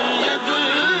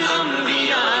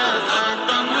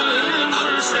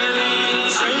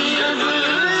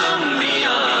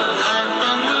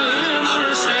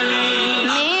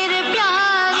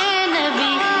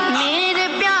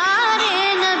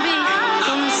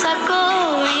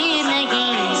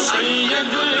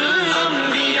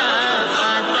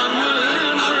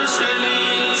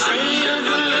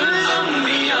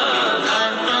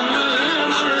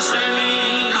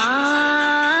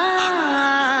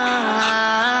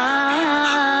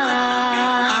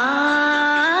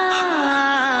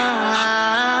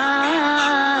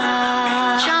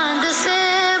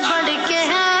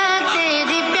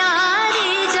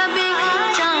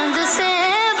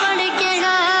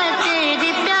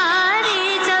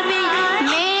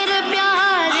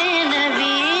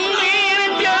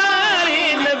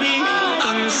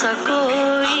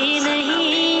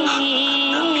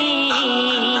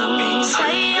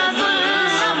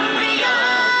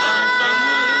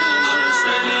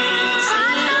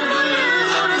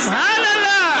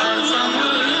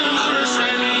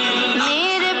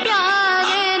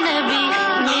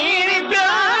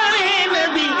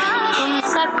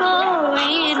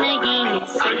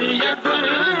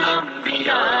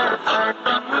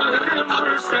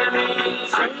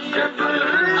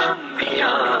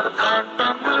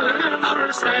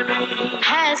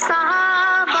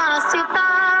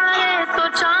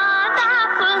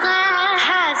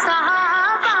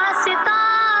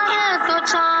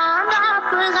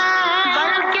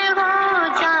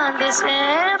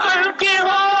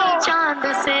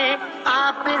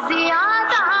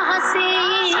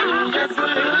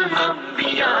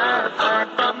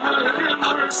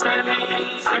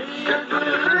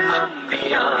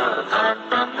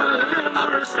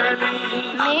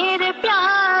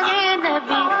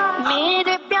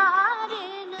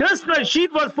 This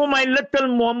nasheed was for my little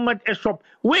Muhammad Ashraf.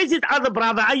 Where is it, other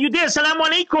brother? Are you there? Assalamu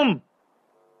alaikum.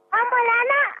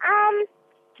 Mulana,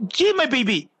 Gee, my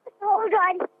baby. hold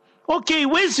on. Okay,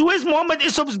 where's Muhammad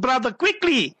Ashraf's brother?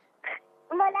 Quickly.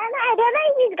 Mulana, I don't know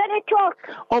if he's going to talk.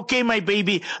 Okay, my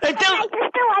baby. My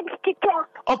sister wants to talk.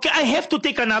 Okay, I have to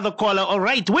take another caller, all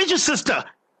right? Where's your sister?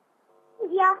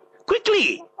 Yeah.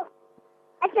 Quickly.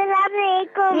 Assalamu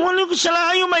alaikum. Walaikum salam. How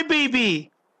are you, my baby?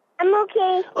 I'm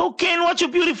okay. Okay, and what's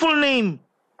your beautiful name?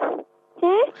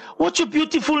 What's your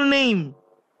beautiful name?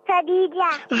 Khadija.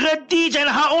 Khadija. And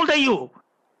how old are you?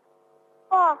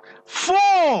 4.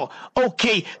 4.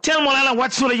 Okay. Tell Molana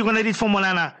what surah you're going to read for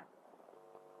Molana.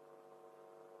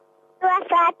 Surah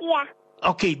Hatia.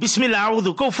 Okay. Bismillah.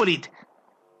 A'udhu. Go for it.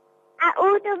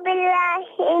 A'udhu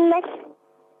billahi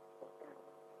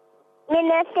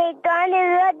min ash-shaytanir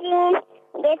rajim.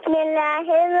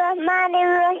 Bismillahir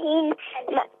rahmanir rahim.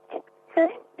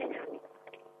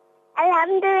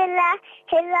 Alhamdulillah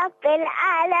Rabbil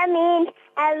Alameen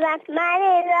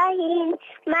Ar-Rahmanir Rahim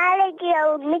Maliki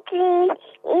Yawmiddin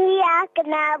Iyyaka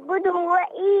na'budu wa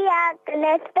iyyaka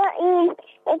nasta'in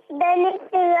Ihdinas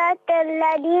siratal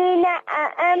ladina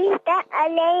an'amta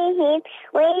alayhim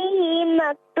ghayril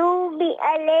maghdubi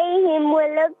alayhim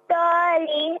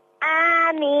waladdallin.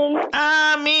 Ameen.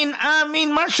 Ameen. Ameen.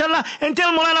 MashaAllah. And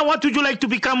tell Molana, what would you like to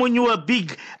become when you were a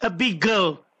big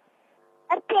girl?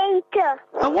 A painter.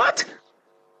 A what?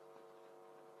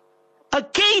 A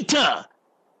cater.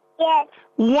 Yes.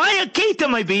 Why a cater,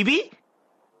 my baby?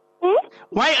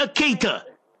 Why a cater?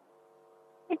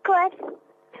 Because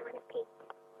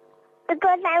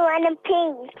I want to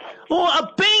paint. Oh, a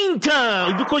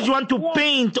painter. Because you want to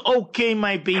paint. Okay,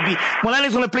 my baby. Maulana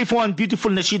is going to play for one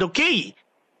beautiful nasheed, okay?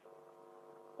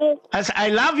 Yes. I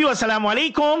love you. Assalamu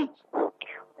alaikum.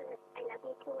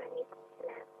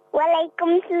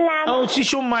 Walaikum salam. Oh,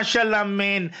 Shishu, mashallah,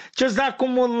 man.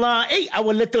 Jazakumullah. Hey,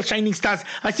 our little shining stars.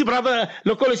 I see brother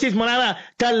Lokolo says, Maulana,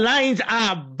 the lines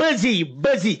are busy.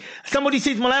 Somebody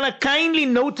says, Maulana, kindly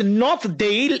note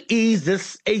Northdale is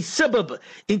a suburb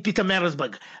in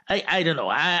Pietermaritzburg. I don't know.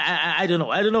 I don't know.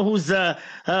 I don't know who's the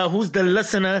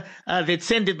listener that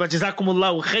sent it, but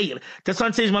Jazakumullah khair. This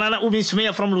one says, Maulana Umi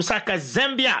Sumaya from Lusaka,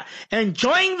 Zambia,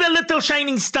 enjoying the little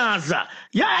shining stars.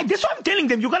 Yeah, that's what I'm telling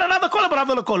them. You got another caller,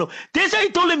 brother Lokolo. That's why I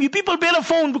told them, you people better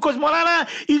phone, because Maulana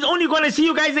is only going to see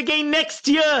you guys again next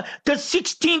year, the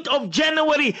 16th of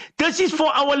January. This is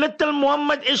for our little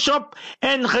Muhammad Ishop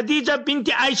and Khadija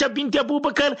binti Aisha binti Abu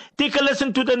Bakr. Take a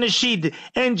listen to the nasheed.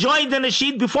 Enjoy the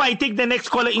nasheed before I take the next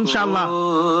caller, inshallah.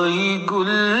 Koi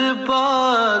gul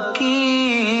baki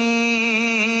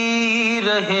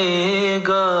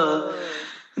rahega,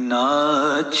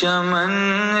 na chaman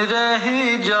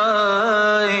reh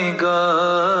jayega,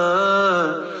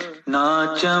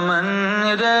 ना चमन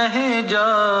रह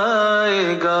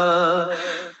जाएगा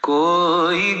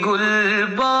कोई गुल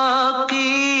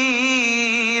बाकी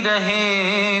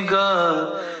रहेगा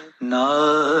ना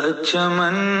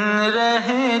चमन रह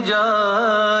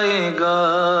जाएगा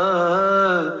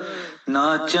ना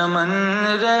चमन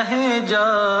रह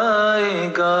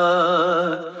जाएगा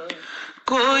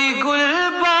कोई गुल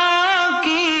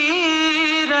बाकी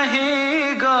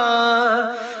रहेगा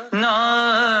ना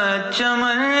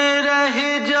चमन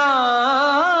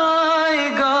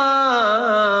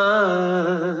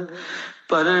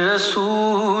पर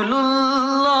रसूलुल्लाह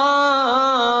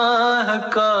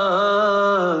का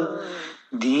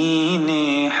दीने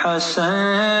हसन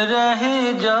रह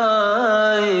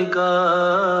जाएगा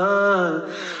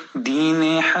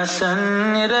दीने हसन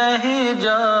रह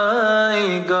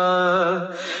जाएगा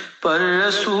पर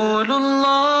रसूलुल्लाह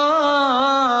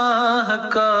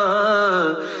का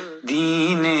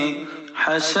दीने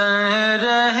हसन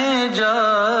रह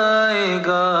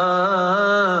जाएगा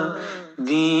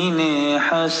दीने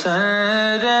हसन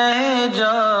रह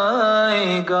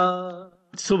जाएगा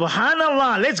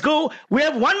Subhanallah. Let's go. We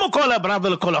have one more caller,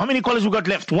 brother caller. How many callers we got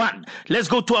left? One. Let's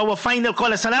go to our final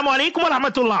caller. Assalamu alaikum wa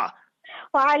rahmatullah.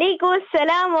 Wa alaikum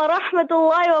assalam wa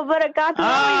rahmatullahi wa barakatuh.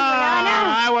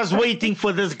 I was waiting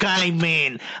for this guy,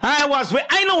 man.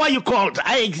 I know why you called.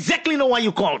 I exactly know why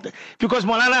you called. Because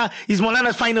Maulana is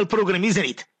Maulana's final program, isn't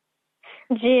it?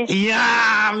 Yes.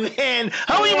 Yeah, man.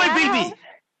 How are you, my baby?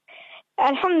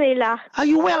 Alhamdulillah. Are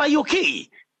you well? Are you okay?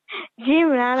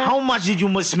 Maulana. How much did you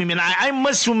miss me, man? I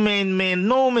miss you, man.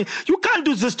 No, man. You can't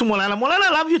do this to Maulana. Maulana,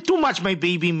 I love you too much, my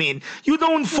baby, man. You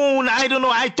don't phone. I don't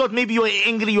know. I thought maybe you were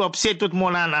angry, you upset with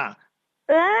Maulana.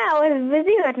 I was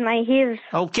busy with my heels.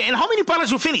 Okay, and how many paras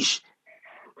you finish?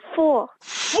 4.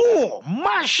 4.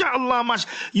 MashaAllah,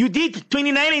 You did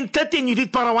 29 and 30 and you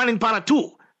did para 1 and para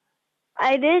 2.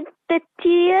 I did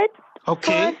 30th,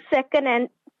 okay. 1st, 2nd and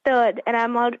 3rd, and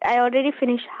I already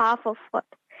finished half of 4th.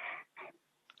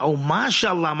 Oh,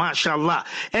 mashallah.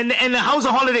 And how's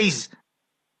the holidays?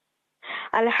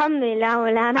 Alhamdulillah,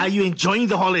 Maulana. Are you enjoying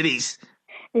the holidays?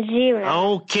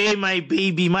 Okay, my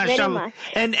baby, mashallah.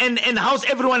 And how's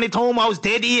everyone at home? How's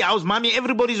daddy? How's mommy?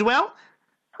 Everybody's well?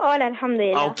 All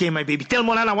alhamdulillah. Okay, my baby. Tell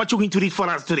Maulana what you're going to read for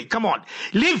us today. Come on.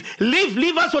 Leave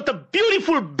us with a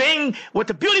beautiful bang, with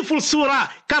a beautiful surah.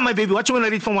 Come, my baby. What you going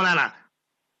to read for Maulana?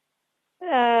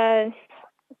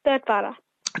 3rd para.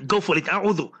 Go for it.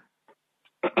 A'udhu.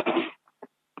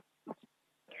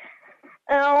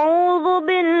 أعوذ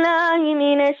بالله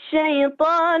من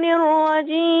الشيطان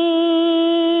الرجيم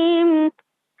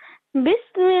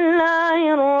بسم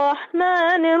الله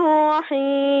الرحمن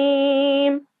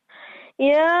الرحيم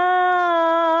يا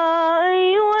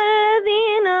أيها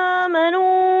الذين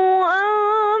آمنوا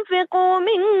أنفقوا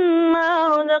مما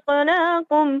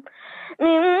رزقناكم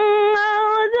من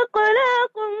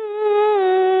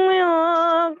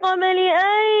قبل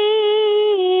أن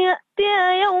يأتي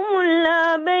يوم لا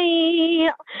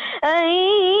بيع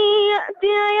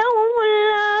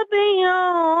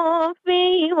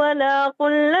فيه ولا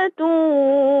خلة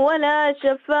ولا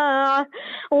شفاعة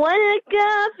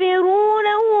والكافرون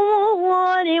هم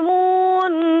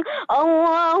الظالمون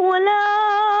الله لا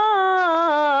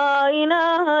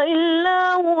إله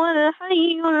إلا هو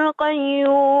الحي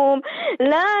القيوم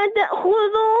لا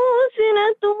تأخذه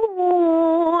سنة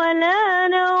ولا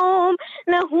نوم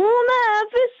له ما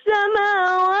في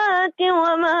السماوات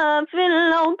وما في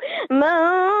الأرض من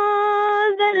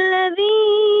ذا الذي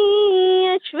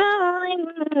يشفع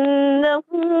عنده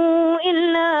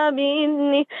إلا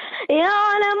بإذنه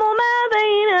يعلم ما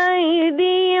بين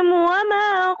أيديهم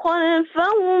وما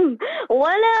خلفهم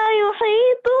ولا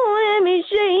يحيطون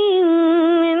بشيء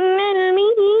من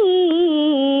علمه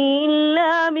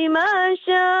إلا بما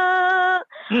شاء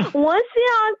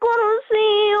وسع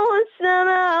كرسيه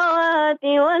السماوات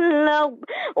والأرض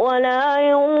ولا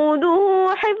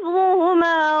يؤوده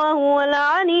حفظهما وهو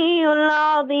العلي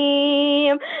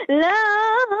العظيم لا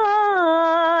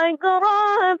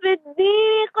إكراه في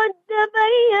الدين قد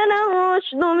تبين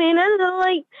الرشد من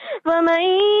الغي فمن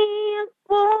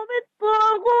يكفر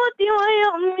بالطاغوت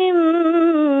ويؤمن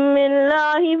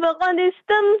بالله فقد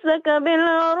استمسك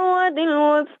بالعروة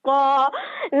الوثقى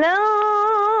لا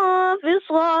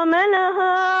انفصام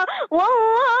لها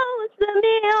والله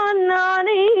سميع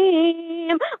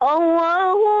عليم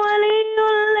الله ولي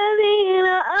الذين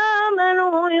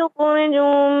آمنوا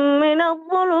يخرجهم من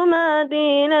الظلمات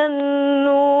إلى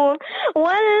النور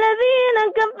والذين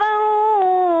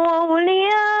كفروا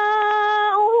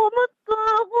أولياؤهم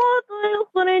الطاغوت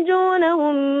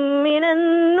يخرجونهم من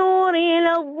النور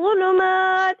إلى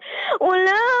الظلمات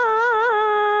أولئك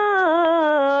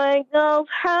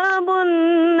أصحاب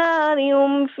النار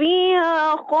هم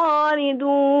فيها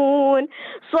خالدون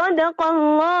صدق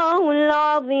الله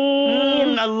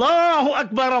العظيم. الله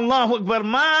أكبر الله أكبر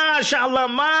ما شاء الله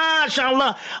ما شاء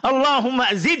الله اللهم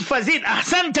زد فزد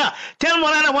أحسنت. Tell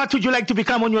Maulana, what would you like to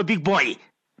become when you're a big boy?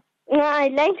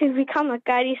 I'd like to become a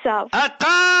Qari Sahib. A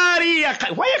Qari.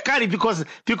 Why a Qari?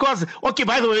 Because okay,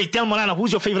 by the way, tell Maulana,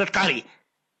 who's your favorite Qari?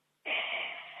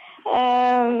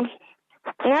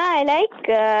 I like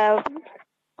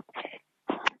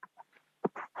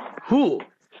Who?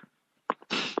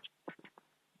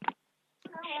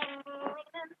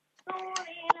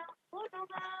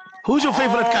 Who's your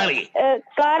favorite Qari?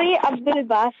 Qari Abdul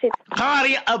Basit.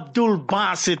 Qari Abdul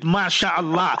Basit,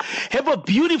 mashallah. Have a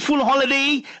beautiful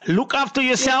holiday. Look after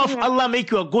yourself. Allah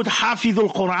make you a good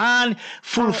Hafidul Quran.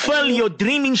 Fulfill your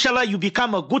dream, inshallah. You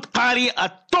become a good Qari,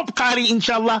 a top Qari,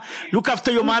 inshallah. Look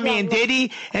after your mommy and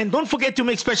daddy. And don't forget to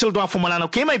make special dua for Maulana,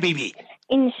 okay, my baby?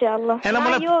 Inshallah. And I'm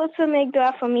gonna, you also make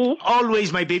dua for me.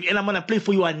 Always, my baby. And I'm going to play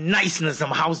for you a nice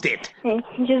Nazam. How's that?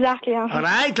 Jazakallah. All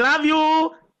right, love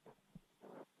you.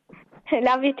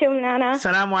 Love you too, Nana.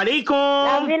 Assalamu alaikum.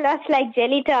 Love you lots like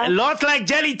jelly tots. Lots like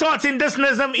jelly tots in this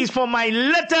Nazam is for our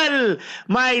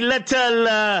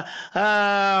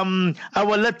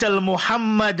little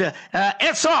Muhammad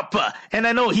Aesop. And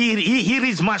I know he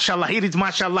reads mashallah, he reads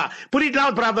mashallah. Put it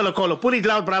loud, brother Lokolo. Put it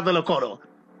loud, brother Lokolo.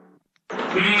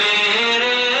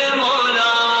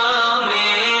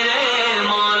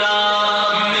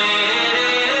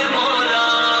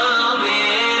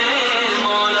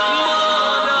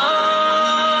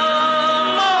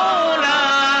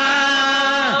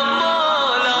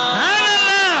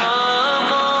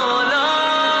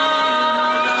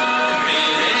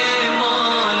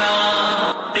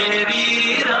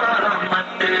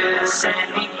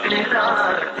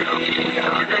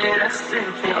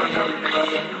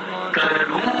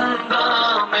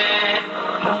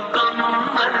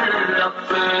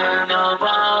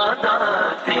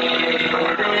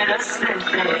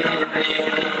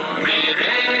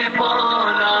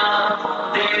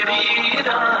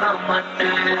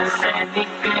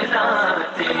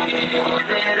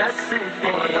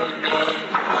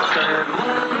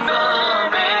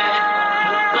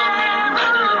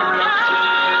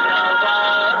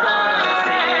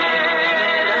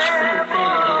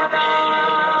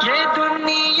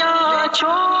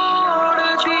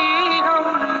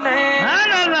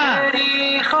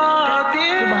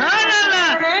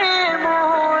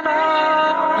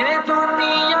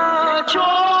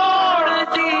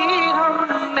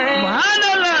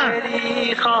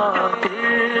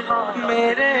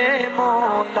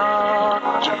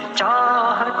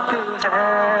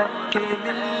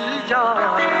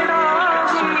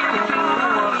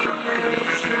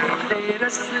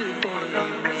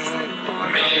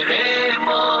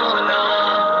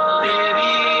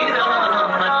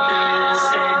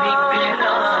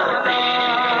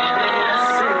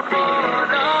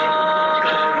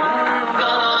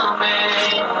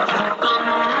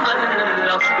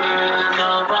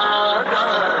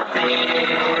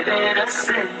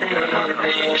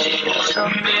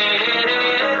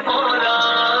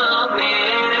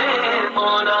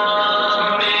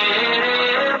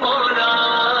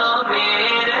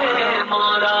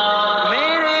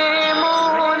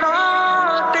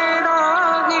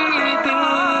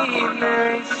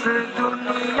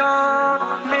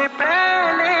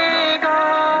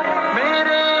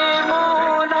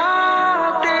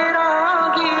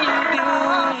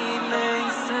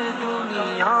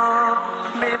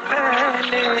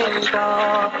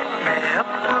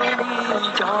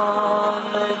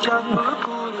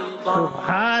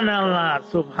 Subhanallah,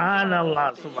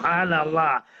 Subhanallah,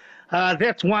 Subhanallah.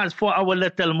 That was for our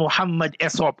little Muhammad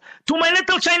Aesop. To my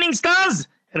little shining stars,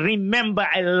 remember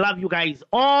I love you guys,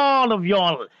 all of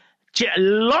y'all.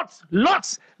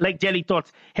 Lots like jelly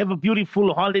tots. Have a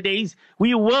beautiful holidays.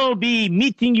 We will be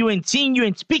meeting you and seeing you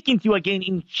and speaking to you again,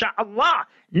 inshallah,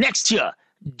 next year,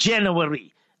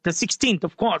 January the 16th,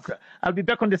 of course. I'll be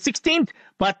back on the 16th,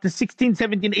 but the 16th,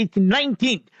 17th, 18th,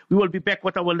 19th, we will be back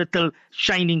with our little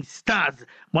shining stars.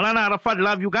 Maulana Arafat,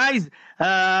 love you guys.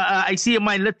 I see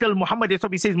my little Muhammad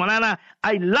Aesop, he says, Maulana,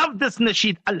 I love this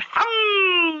nasheed.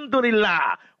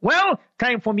 Alhamdulillah. Well,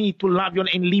 time for me to love you all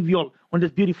and leave you all on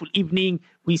this beautiful evening.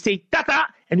 We say tata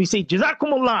and we say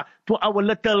jazakumullah to our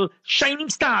little shining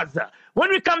stars.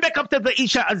 When we come back after the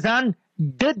Isha Azan,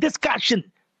 the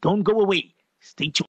discussion. Don't go away. Stay tuned.